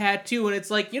because of the tattoo, and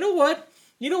it's like, you know what?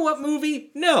 You know what,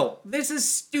 movie? No, this is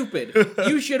stupid.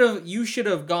 You should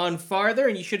have gone farther,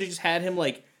 and you should have just had him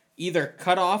like either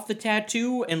cut off the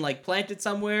tattoo and like plant it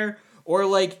somewhere, or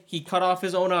like he cut off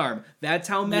his own arm. That's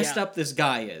how messed up this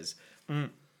guy is.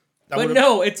 But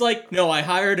no, it's like, no, I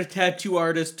hired a tattoo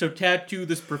artist to tattoo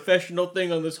this professional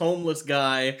thing on this homeless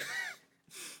guy.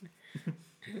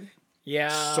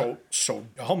 Yeah. So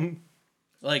dumb.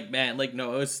 Like, man, like,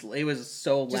 no, it was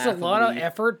so just a lot of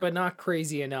effort, but not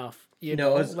crazy enough. You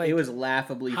know, it was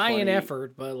laughably high funny. in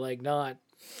effort, but like not.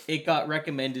 It got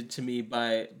recommended to me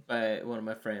by one of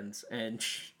my friends, and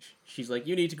she's like,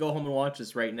 you need to go home and watch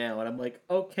this right now. And I'm like,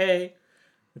 okay.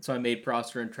 And so I made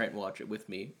Prosper and Trent watch it with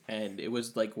me, and it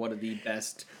was like one of the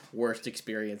best, worst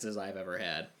experiences I've ever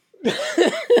had.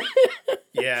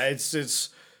 Yeah,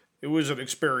 it was an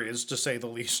experience to say the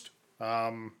least.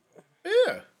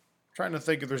 Yeah. Trying to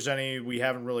think if there's any we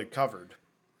haven't really covered.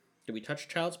 Did we touch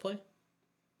Child's Play?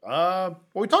 Well,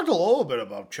 we talked a little bit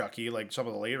about Chucky, like some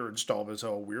of the later installments,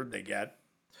 how weird they get.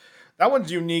 That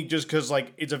one's unique just because,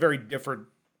 like, it's a very different,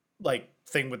 like,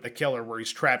 thing with the killer where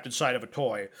he's trapped inside of a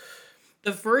toy.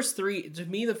 The first three, to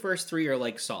me, are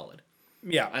like solid.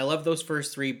 Yeah. I love those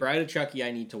first three. Bride of Chucky,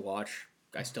 I need to watch.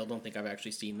 I still don't think I've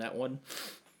actually seen that one.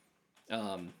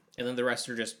 And then the rest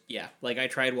are just, yeah. Like, I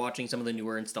tried watching some of the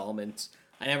newer installments.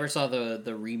 I never saw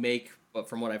the remake, but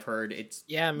from what I've heard,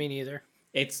 Yeah, me neither.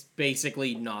 it's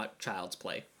basically not Child's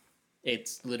Play.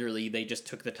 It's literally, they just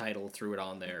took the title, threw it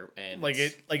on there, and Like,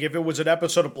 if it was an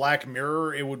episode of Black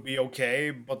Mirror, it would be okay,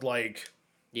 but, like,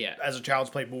 yeah. as a Child's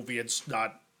Play movie, it's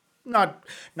not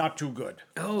too good.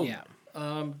 Oh, Yeah.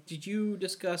 Did you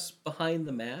discuss Behind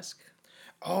the Mask?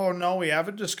 Oh no, we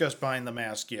haven't discussed Behind the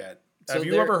Mask yet. So Have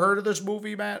you there- ever heard of this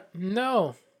movie, Matt?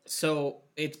 No. So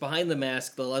it's Behind the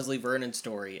Mask, the Leslie Vernon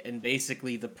story, and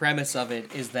basically the premise of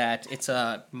it is that it's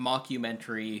a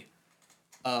mockumentary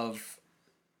of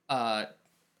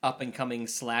up and coming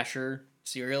slasher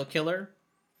serial killer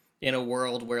in a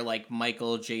world where like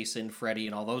Michael, Jason, Freddy,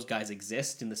 and all those guys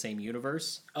exist in the same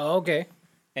universe. Oh, okay.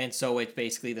 And so it's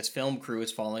basically this film crew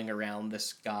is following around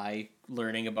this guy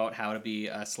learning about how to be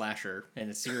a slasher and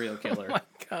a serial killer. My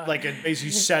God. Like it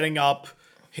basically setting up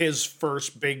his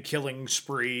first big killing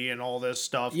spree and all this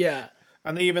stuff. Yeah.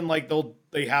 And they even like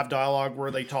they have dialogue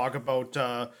where they talk about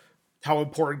how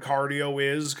important cardio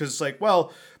is because like,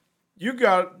 well, you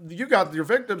got your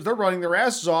victims, they're running their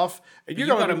asses off, and you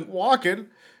gotta be walking,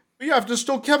 but you have to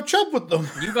still catch up with them.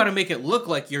 You got to make it look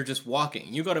like you're just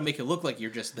walking. You got to make it look like you're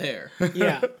just there.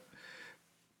 Yeah.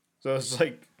 So it's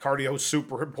like cardio is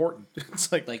super important.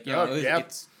 It's like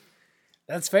It's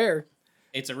That's fair.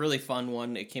 it's a really fun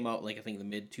one. It came out like I think the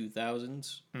mid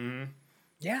 2000s.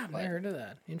 Yeah, I heard of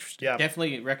that. Interesting. yeah,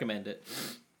 Definitely recommend it.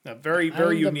 a very Behind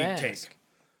the unique Mask. take.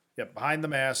 Yeah, Behind the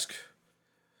Mask.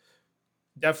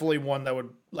 Definitely one that would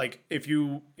like if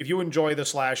you enjoy the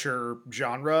slasher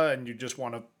genre and you just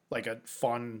want to like a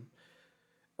fun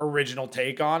original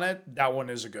take on it, that one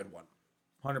is a good one.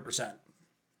 100%.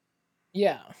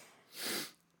 Yeah.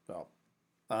 So,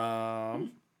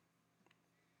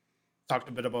 talked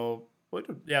a bit about we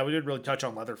didn't really touch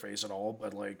on Leatherface at all,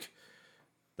 but like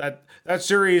that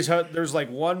series there's like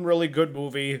one really good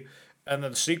movie and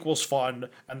then the sequel's fun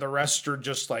and the rest are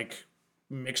just like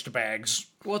mixed bags.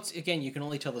 Well, it's, again, you can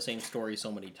only tell the same story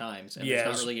so many times, and Yes.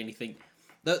 there's not really anything.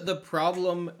 The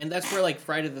problem, and that's where like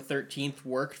Friday the 13th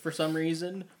worked for some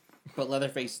reason, but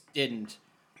Leatherface didn't.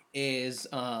 Is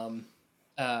crap,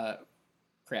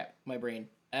 my brain.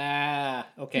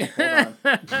 Okay,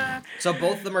 hold on. So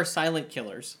both of them are silent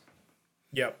killers.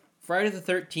 Yep. Friday the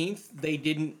 13th, they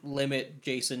didn't limit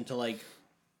Jason to like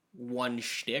one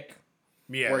shtick.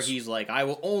 Yes. Where he's like, I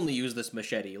will only use this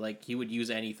machete. Like, he would use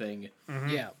anything.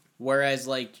 Yeah. Whereas,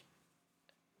 like,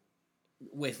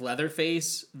 with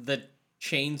Leatherface, the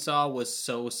chainsaw was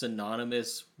so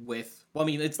synonymous with... Well, I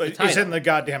mean, it's the But title, it's in the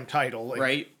goddamn title. Like,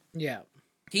 right? Yeah.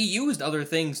 He used other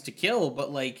things to kill, but,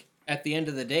 like, at the end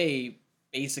of the day,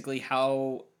 basically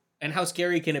how... And how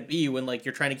scary can it be when, like,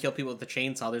 you're trying to kill people with a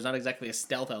chainsaw? There's not exactly a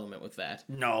stealth element with that,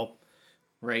 No.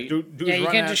 right? Dude's Yeah, you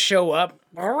running can't at- just show up.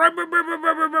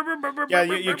 Yeah,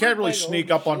 you can't really Like, sneak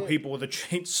oh, up on shit. people with a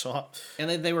chainsaw. And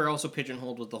then they were also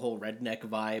pigeonholed with the whole redneck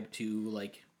vibe to,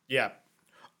 like... Yeah.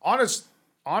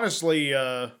 Honestly,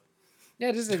 Yeah,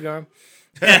 just ignore him.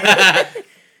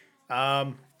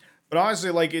 but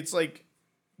honestly, like it's like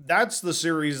that's the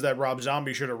series that Rob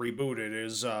Zombie should have rebooted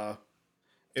is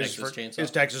Texas Chainsaw.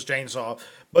 Is Texas Chainsaw.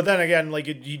 But then again, like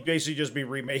he'd basically just be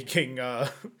remaking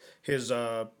his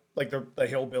like the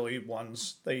hillbilly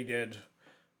ones that he did.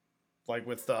 Like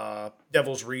with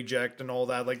Devil's Reject and all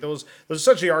that, like those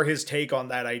essentially are his take on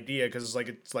that idea because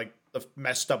it's like the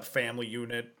messed up family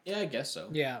unit. Yeah, I guess so.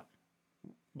 Yeah.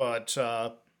 But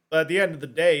at the end of the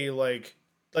day, like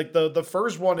the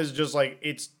first one is just like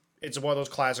it's one of those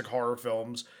classic horror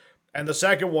films, and the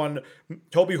second one,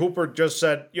 Toby Hooper just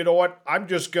said, you know what, I'm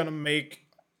just gonna make.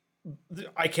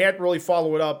 I can't really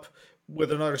follow it up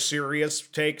with another serious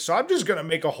take, so I'm just gonna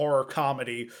make a horror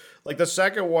comedy. Like the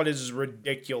second one is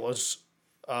ridiculous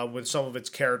with some of its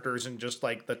characters and just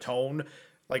like the tone,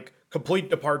 like complete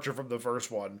departure from the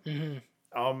first one.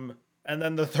 And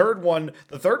then the third one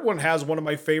has one of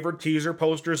my favorite teaser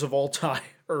posters of all time,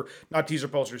 or not teaser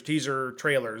posters, teaser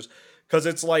trailers, because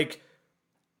it's like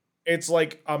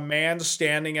a man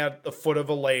standing at the foot of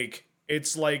a lake.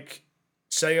 It's like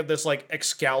say this like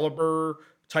Excalibur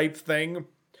type thing,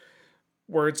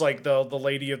 where it's like the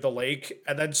lady of the lake,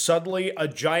 and then suddenly a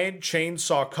giant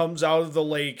chainsaw comes out of the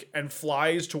lake and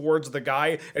flies towards the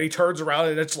guy, and he turns around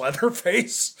and it's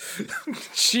Leatherface.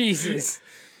 Jesus.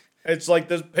 It's like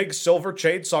this big silver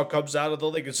chainsaw comes out of the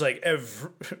lake. It's like it's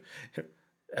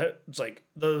like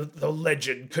the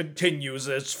legend continues.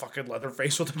 It's fucking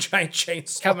Leatherface with a giant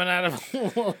chainsaw. Coming out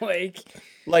of like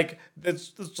Like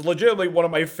it's legitimately one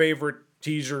of my favorite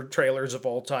teaser trailers of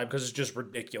all time because it's just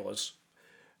ridiculous.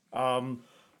 And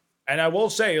I will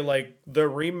say, like the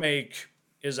remake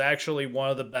is actually one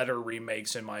of the better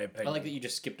remakes in my opinion. I like that you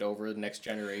just skipped over the Next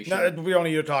Generation. No, we don't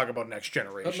need to talk about Next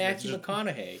Generation. But Matthew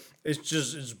McConaughey.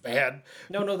 It's bad.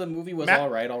 No, the movie was Matt- all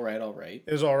right.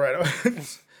 It's all right.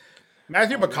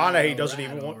 Matthew McConaughey doesn't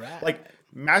even want alright. like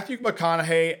Matthew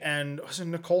McConaughey and was it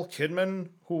Nicole Kidman?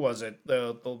 Who was it?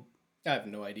 The I have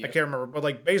no idea. I can't remember, but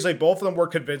like basically both of them were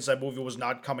convinced that movie was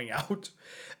not coming out,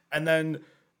 and then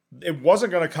it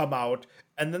wasn't going to come out,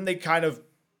 and then they kind of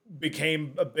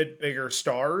became a bit bigger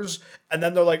stars, and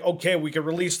then they're like, okay, we can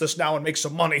release this now and make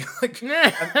some money.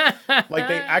 Like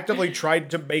they actively tried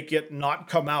to make it not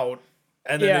come out,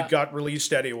 and then it got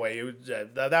released anyway. It was,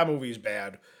 that movie's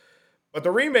bad, but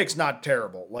the remake's not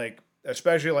terrible. Like,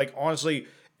 especially, like, honestly,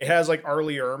 it has like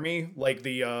Arlie Ermy, like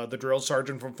the drill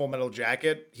sergeant from Full Metal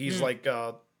Jacket. He's like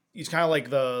he's kind of like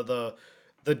the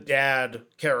dad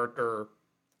character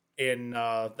in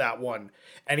that one,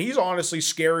 and he's honestly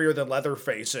scarier than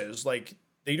Leatherface is. Like,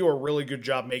 they do a really good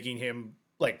job making him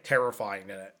like terrifying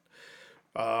in it.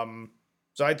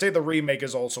 So I'd say the remake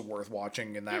is also worth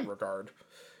watching in that regard.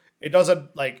 It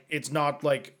doesn't, like, it's not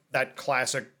like that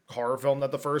classic horror film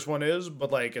that the first one is,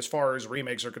 but like as far as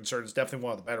remakes are concerned, it's definitely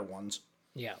one of the better ones.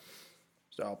 Yeah.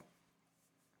 So,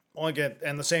 well, again,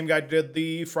 and the same guy did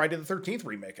the Friday the 13th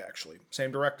remake, actually,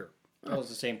 same director. It was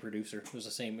the same producer. It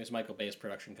was it was Michael Bay's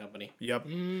production company. Yep.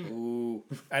 Ooh.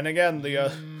 And again,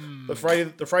 the Friday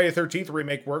the 13th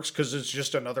remake works because it's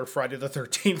just another Friday the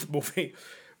 13th movie.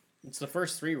 It's the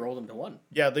first three rolled into one.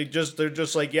 Yeah, they're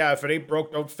just like, yeah, if it ain't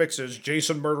broke, don't fix it. It's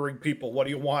Jason murdering people. What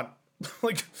do you want?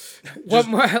 Like, What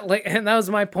more? Like, and that was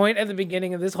my point at the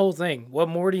beginning of this whole thing. What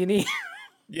more do you need?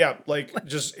 yeah, like,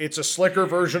 just, it's a slicker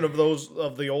version of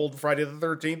the old Friday the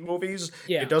 13th movies.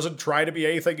 Yeah. It doesn't try to be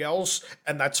anything else,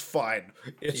 and that's fine.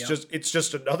 It's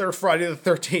just another Friday the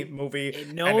 13th movie.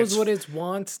 It knows what it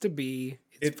wants to be.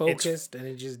 It's focused, and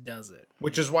it just does it.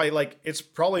 Which is why, like, it's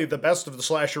probably the best of the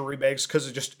slasher remakes because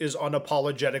it just is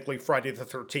unapologetically Friday the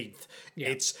 13th.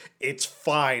 Yeah. It's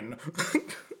fine.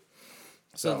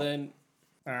 So then,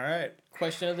 all right.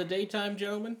 question of the day time,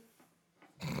 gentlemen.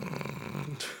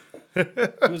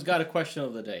 Who's got a question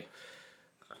of the day?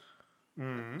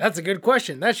 That's a good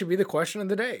question. That should be the question of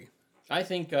the day. I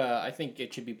think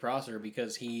it should be Prosser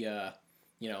because he,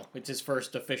 it's his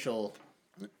first official.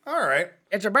 All right.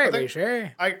 It's a baby,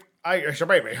 sure. It's a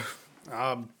baby.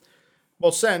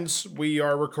 Well, since we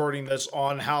are recording this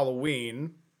on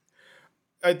Halloween,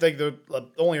 I think the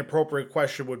only appropriate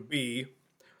question would be,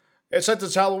 since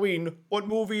it's Halloween, what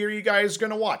movie are you guys going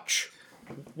to watch?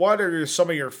 What are some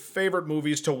of your favorite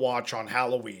movies to watch on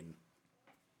Halloween?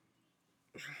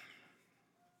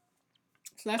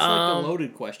 That's like a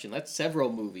loaded question. That's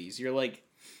several movies. You're like,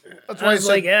 That's why I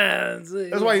said, that's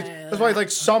that's why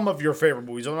like some of your favorite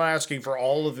movies. I'm not asking for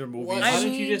all of your movies. why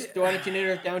don't you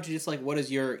narrow it down to just like what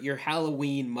is your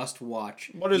Halloween must watch?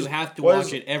 You have to what watch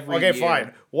is- it every Okay, year.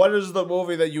 fine. What is the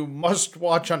movie that you must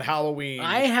watch on Halloween?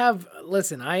 I have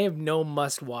no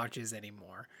must watches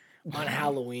anymore on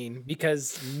Halloween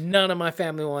because none of my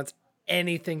family wants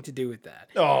anything to do with that.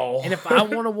 Oh. And if I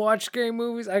want to watch scary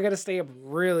movies, I got to stay up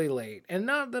really late. And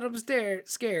not that I'm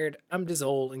scared, I'm just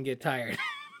old and get tired.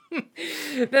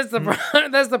 That's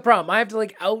the problem. I have to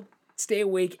like stay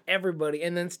awake everybody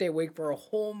and then stay awake for a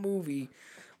whole movie,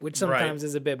 which sometimes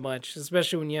is a bit much,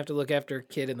 especially when you have to look after a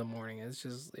kid in the morning. It's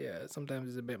just sometimes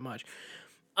it's a bit much.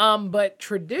 But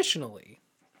traditionally,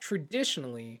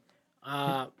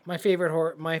 my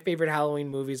favorite Halloween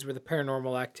movies were the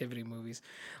Paranormal Activity movies.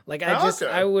 Like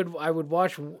I would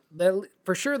watch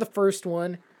for sure the first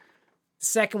one. The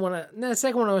second one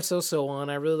I was so on.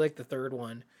 I really liked the third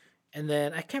one. And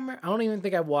then I can't remember. I don't even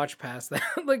think I watched past that.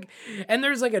 Like, and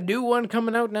there's like a new one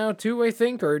coming out now too, I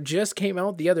think, or it just came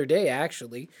out the other day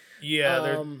actually.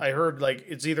 Yeah, I heard like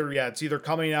it's either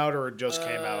coming out or it just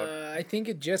came out. I think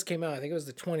it just came out. I think it was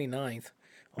the 29th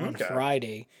on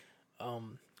Friday.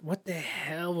 What the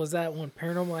hell was that one?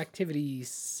 Paranormal Activity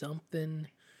something.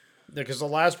 Because the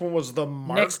last one was the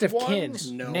Mark Next of Kin.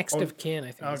 ones? No. Next of Kin, I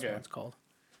think that's Okay. what it's called.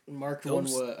 Marked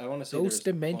Ghost- one was, I want to say Ghost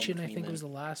there's Dimension, one I think between was them.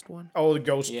 the last one. Oh, the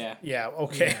Ghost. Yeah. Yeah.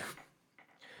 Okay.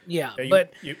 Yeah, Yeah,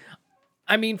 but you-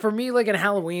 I mean, for me, like in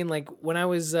Halloween, like when I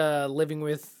was living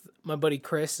with my buddy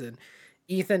Chris and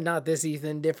Ethan, not this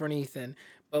Ethan, different Ethan,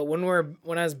 but when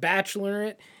I was bacheloring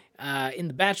it, in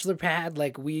the bachelor pad,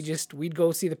 like we'd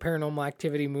go see the Paranormal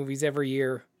Activity movies every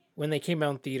year when they came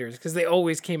out in theaters because they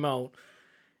always came out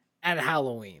at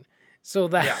Halloween. So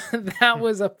that that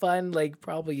was a fun, like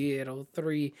probably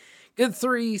 3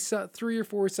 or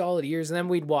 4 solid years, and then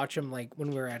we'd watch them like when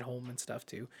we were at home and stuff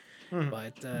too.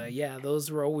 But those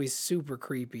were always super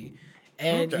creepy.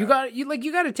 And you got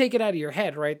to take it out of your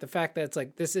head, right? The fact that it's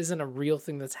like this isn't a real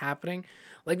thing that's happening.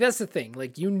 Like that's the thing.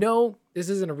 Like this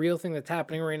isn't a real thing that's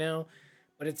happening right now,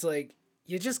 but it's like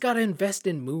you just got to invest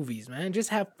in movies, man. Just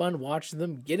have fun watching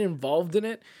them, get involved in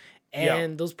it.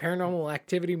 And those Paranormal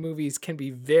Activity movies can be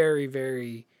very,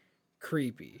 very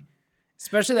creepy.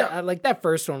 Especially that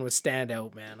first one was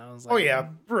standout, man. I was like, Oh yeah.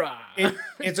 bruh.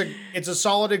 It's a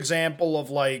solid example of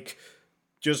like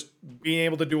just being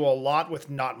able to do a lot with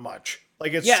not much.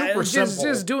 Like it's Yeah, super simple.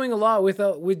 just doing a lot with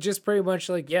just pretty much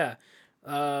like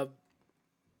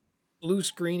blue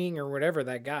screening or whatever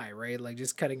that guy, right? Like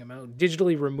just cutting him out,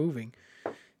 digitally removing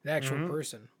the actual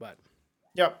person, but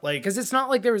Yep, like because it's not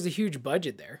like there was a huge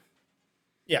budget there.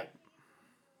 yeah.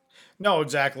 No,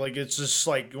 exactly. Like it's just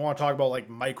like you want to talk about like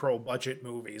micro budget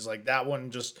movies. Like that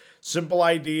one, just simple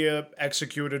idea,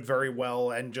 executed very well,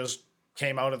 and just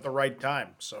came out at the right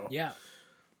time. So Yeah,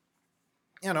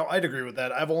 I'd agree with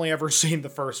that. I've only ever seen the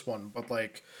first one, but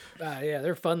like, yeah,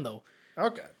 they're fun though.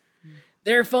 okay,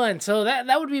 They're fun. So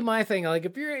that would be my thing. Like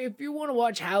if you want to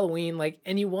watch Halloween, like,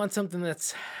 and you want something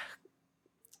that's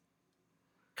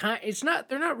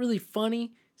they're not really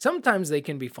funny. Sometimes they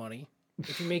can be funny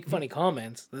if you make funny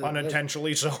comments.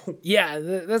 unintentionally so. Yeah,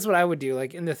 that's what I would do.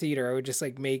 Like in the theater, I would just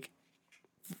like make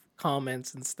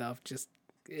comments and stuff. Just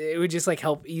it would just like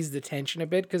help ease the tension a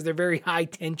bit because they're very high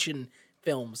tension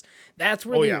films. That's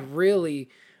where they really,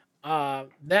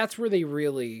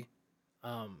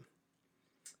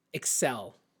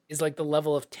 excel. Is like the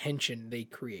level of tension they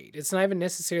create. It's not even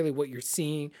necessarily what you're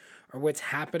seeing or what's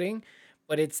happening,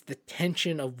 but it's the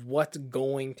tension of what's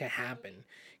going to happen.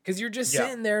 Because you're just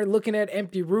sitting there looking at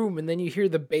empty room, and then you hear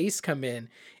the bass come in,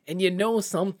 and you know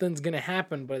something's gonna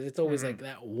happen, but it's always like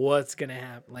that. What's gonna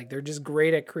happen? Like they're just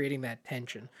great at creating that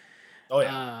tension. Oh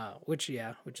yeah. Which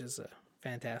is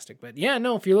fantastic. But yeah,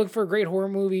 no, if you're looking for a great horror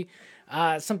movie,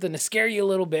 something to scare you a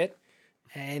little bit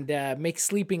and make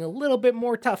sleeping a little bit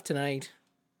more tough tonight,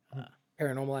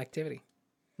 Paranormal Activity.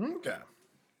 Okay.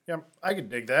 Yeah, I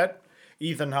could dig that.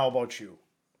 Ethan, how about you?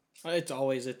 It's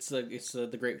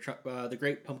the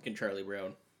great Pumpkin Charlie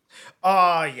Brown.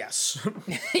 Yes.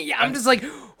 Yeah, I'm just like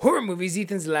horror movies.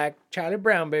 Ethan's like Charlie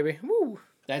Brown, baby. Woo.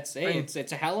 It's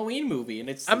a Halloween movie,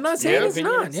 and I'm not saying it's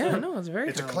not. Yeah, no, it's very.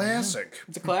 It's a Halloween. classic.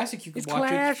 It's a classic. You could It's watch it with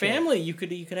classic. your family. You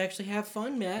could actually have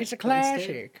fun, Matt. It's a But instead-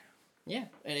 classic. Yeah,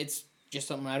 and it's just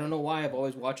something I don't know why I've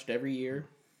always watched it every year.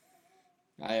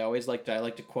 I like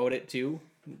to quote it too.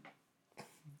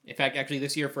 In fact, actually,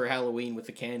 this year for Halloween with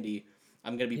the candy,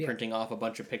 I'm gonna be printing off a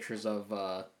bunch of pictures of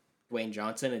Dwayne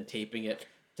Johnson and taping it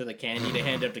to the candy to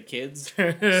hand out to kids,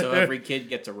 so every kid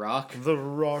gets a rock. The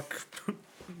Rock.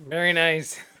 Very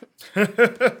nice.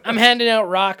 I'm handing out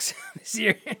rocks this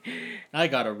year. I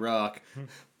got a rock.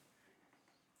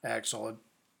 Excellent.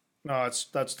 No,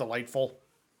 that's delightful.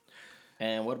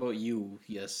 And what about you,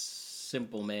 you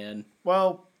simple man?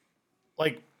 Well,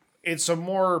 like it's a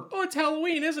more. Oh, it's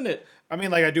Halloween, isn't it? I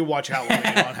mean, like I do watch Halloween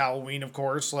on Halloween, of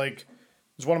course. Like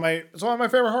it's one of my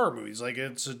favorite horror movies. Like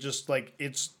it's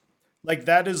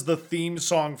that is the theme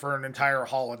song for an entire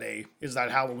holiday. Is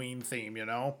that Halloween theme?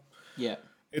 Yeah.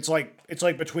 It's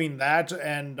like between that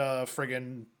and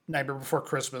friggin' Nightmare Before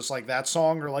Christmas. Like that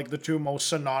song are like the two most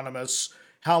synonymous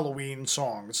Halloween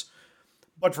songs.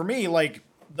 But for me, like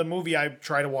the movie I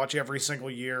try to watch every single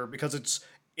year because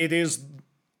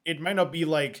it might not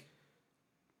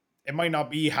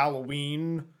be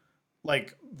Halloween,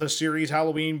 like the series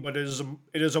Halloween, but it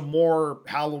is a more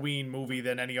Halloween movie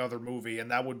than any other movie, and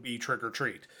that would be Trick or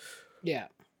Treat. Yeah.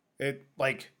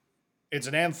 It's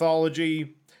an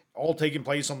anthology, all taking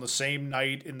place on the same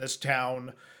night in this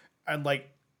town, and like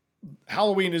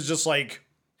Halloween is just like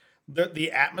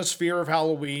the atmosphere of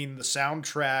Halloween, the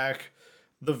soundtrack,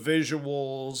 the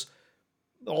visuals,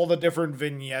 all the different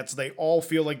vignettes, they all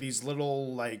feel like these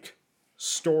little like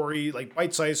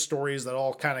bite-sized stories that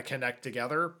all kind of connect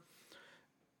together.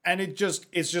 And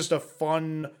it's just a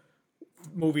fun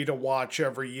movie to watch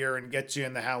every year and gets you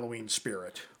in the Halloween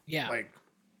spirit. Yeah.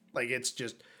 Like it's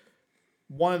just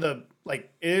one of the it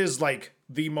is like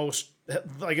the most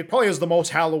it probably is the most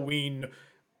Halloween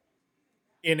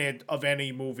in it of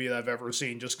any movie that I've ever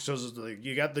seen, just because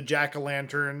you got the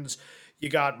jack-o'-lanterns, you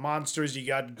got monsters, you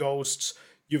got ghosts,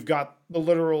 you've got the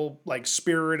literal like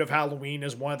spirit of Halloween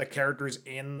as one of the characters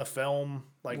in the film,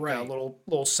 like Right.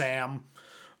 little Sam.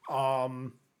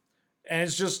 And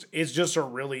it's just a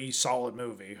really solid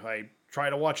movie. I try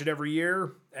to watch it every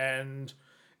year, and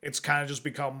it's kind of just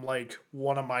become like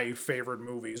one of my favorite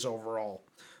movies overall.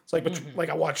 It's like like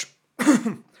I watch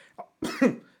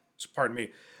pardon me.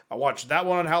 I watched that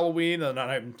one on Halloween, and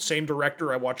on same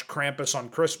director, I watched Krampus on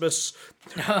Christmas.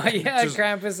 Oh yeah,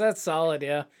 Krampus, that's solid.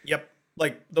 Yeah. Yep,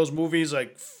 like those movies,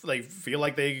 like they feel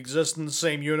like they exist in the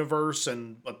same universe,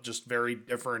 but just very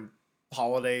different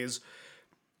holidays.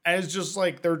 And it's just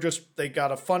like they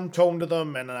got a fun tone to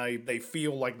them, and they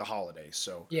feel like the holidays.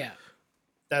 So Yeah.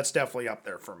 that's definitely up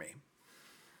there for me.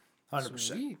 100%.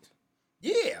 Sweet.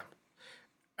 Yeah.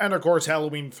 And of course,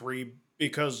 Halloween 3,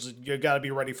 because you got to be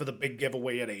ready for the big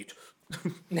giveaway at 8.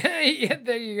 Yeah,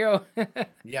 there you go.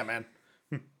 Yeah, man.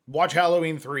 Watch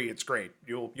Halloween 3. It's great.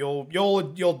 You'll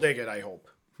dig it, I hope.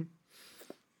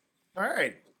 All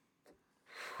right.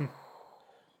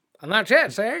 And that's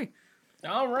it, see?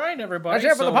 All right, everybody.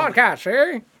 That's it for the podcast,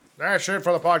 see? That's it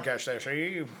for the podcast there,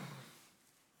 see?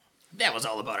 That was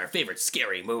all about our favorite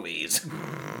scary movies.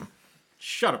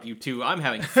 Shut up, you two. I'm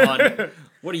having fun.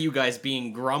 What are you guys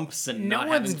being grumps and No not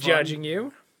one's having fun? judging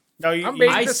you. No, I'm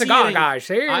being the see cigar it in- guy,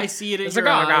 see? I see it in The your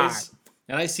cigar guy. eyes.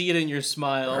 And I see it in your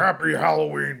smile. Happy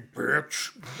Halloween, bitch.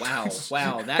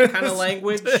 Wow. That kind of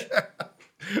language.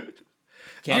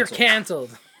 You're Canceled.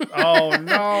 canceled. Oh,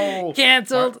 no.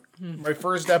 Canceled. My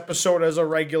first episode as a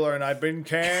regular, and I've been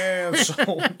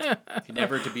canceled.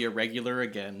 Never to be a regular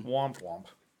again. Womp womp.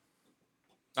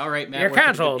 All right, Matt. You're where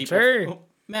can the good canceled, people- sir. Oh,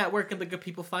 Matt, where can the good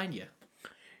people find you?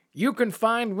 You can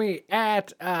find me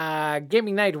at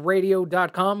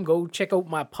gamingnightradio.com. Go check out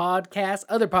my podcast,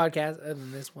 other podcasts other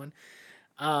than this one.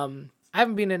 I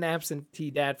haven't been an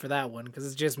absentee dad for that one because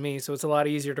it's just me, so it's a lot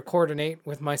easier to coordinate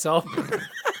with myself.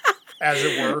 As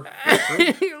it were.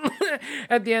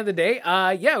 At the end of the day,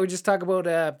 we just talk about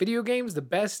video games, the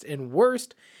best and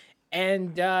worst,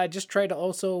 and just try to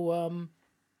also,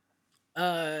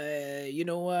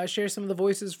 share some of the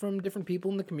voices from different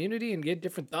people in the community and get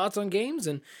different thoughts on games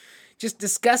and just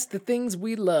discuss the things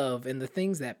we love and the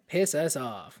things that piss us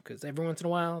off. Because every once in a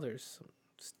while, there's some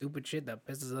stupid shit that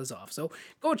pisses us off. So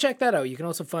go check that out. You can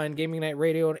also find Gaming Night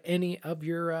Radio on any of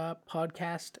your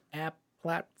podcast app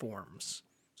platforms.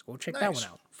 So go check that Nice.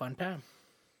 one out. Fun time.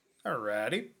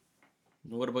 Alrighty.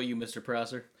 What about you, Mr.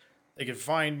 Prosser? They can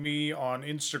find me on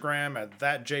Instagram at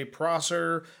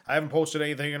thatjprosser. I haven't posted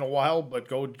anything in a while, but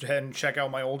go ahead and check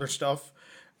out my older stuff.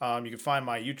 You can find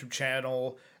my YouTube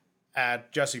channel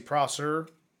at Jesse Prosser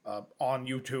on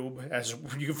YouTube. As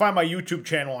you can find my YouTube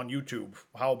channel on YouTube.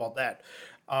 How about that?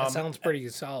 That sounds pretty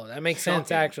solid. That makes sense,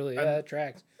 shocking. actually. Yeah, that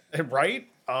tracks. Right?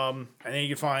 And then you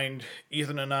can find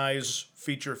Ethan and I's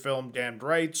feature film Damned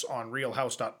Rights on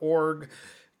realhouse.org.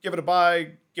 Give it a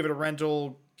buy, give it a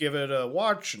rental, give it a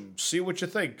watch, and see what you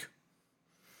think.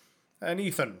 And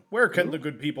Ethan, where can the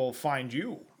good people find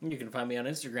you? You can find me on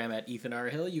Instagram at Ethan R.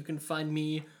 Hill. You can find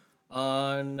me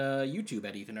on YouTube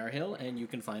at Ethan R. Hill, and you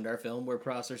can find our film Where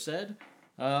Prosser Said.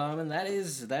 And that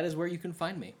is where you can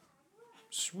find me.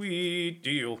 Sweet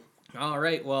deal. All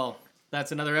right, well,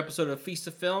 that's another episode of Feast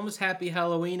of Films. Happy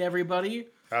Halloween, everybody.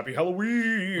 Happy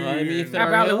Halloween! I'm Ethan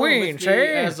Happy R. Hill. Halloween, With me, see?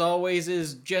 as always,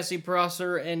 is Jesse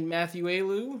Prosser and Matthew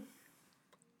Alou.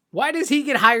 Why does he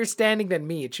get higher standing than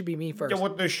me? It should be me first. Yeah,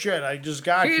 what the shit? I just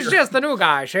got He's here. just the new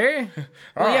guy, see?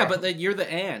 Well, yeah, but you're the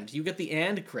and. You get the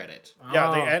and credit.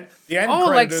 Yeah, the end Oh,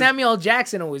 credit like is- Samuel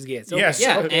Jackson always gets. Okay. Yes.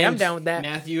 Yeah, Okay, I'm and down with that.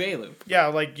 Matthew Alou. Yeah,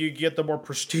 like you get the more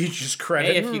prestigious Hey,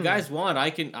 credit. if you guys want,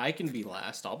 I can be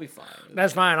last. I'll be fine.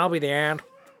 That's fine. I'll be the and.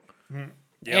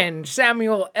 Yep. And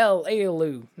Samuel L.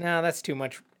 Alou. No, that's too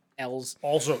much L's.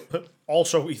 Also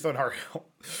Ethan R. Hill.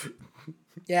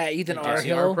 Yeah, Ethan R.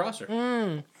 Jesse R. Hill.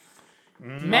 Prosser.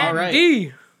 Matt All right.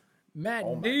 D. Matt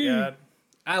Oh my D. god.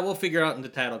 I will figure out in the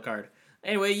title card.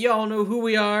 Anyway, y'all know who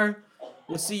we are.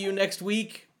 We'll see you next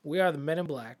week. We are the Men in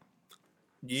Black.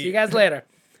 Yeah. See you guys later.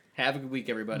 Have a good week,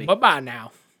 everybody. Bye-bye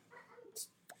now.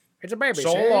 It's a baby,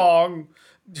 So see? long.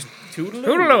 Toodaloo.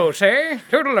 Toodaloo, see?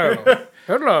 Toodaloo.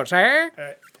 Toodaloo, see?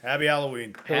 Happy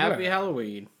Halloween. Happy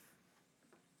Halloween.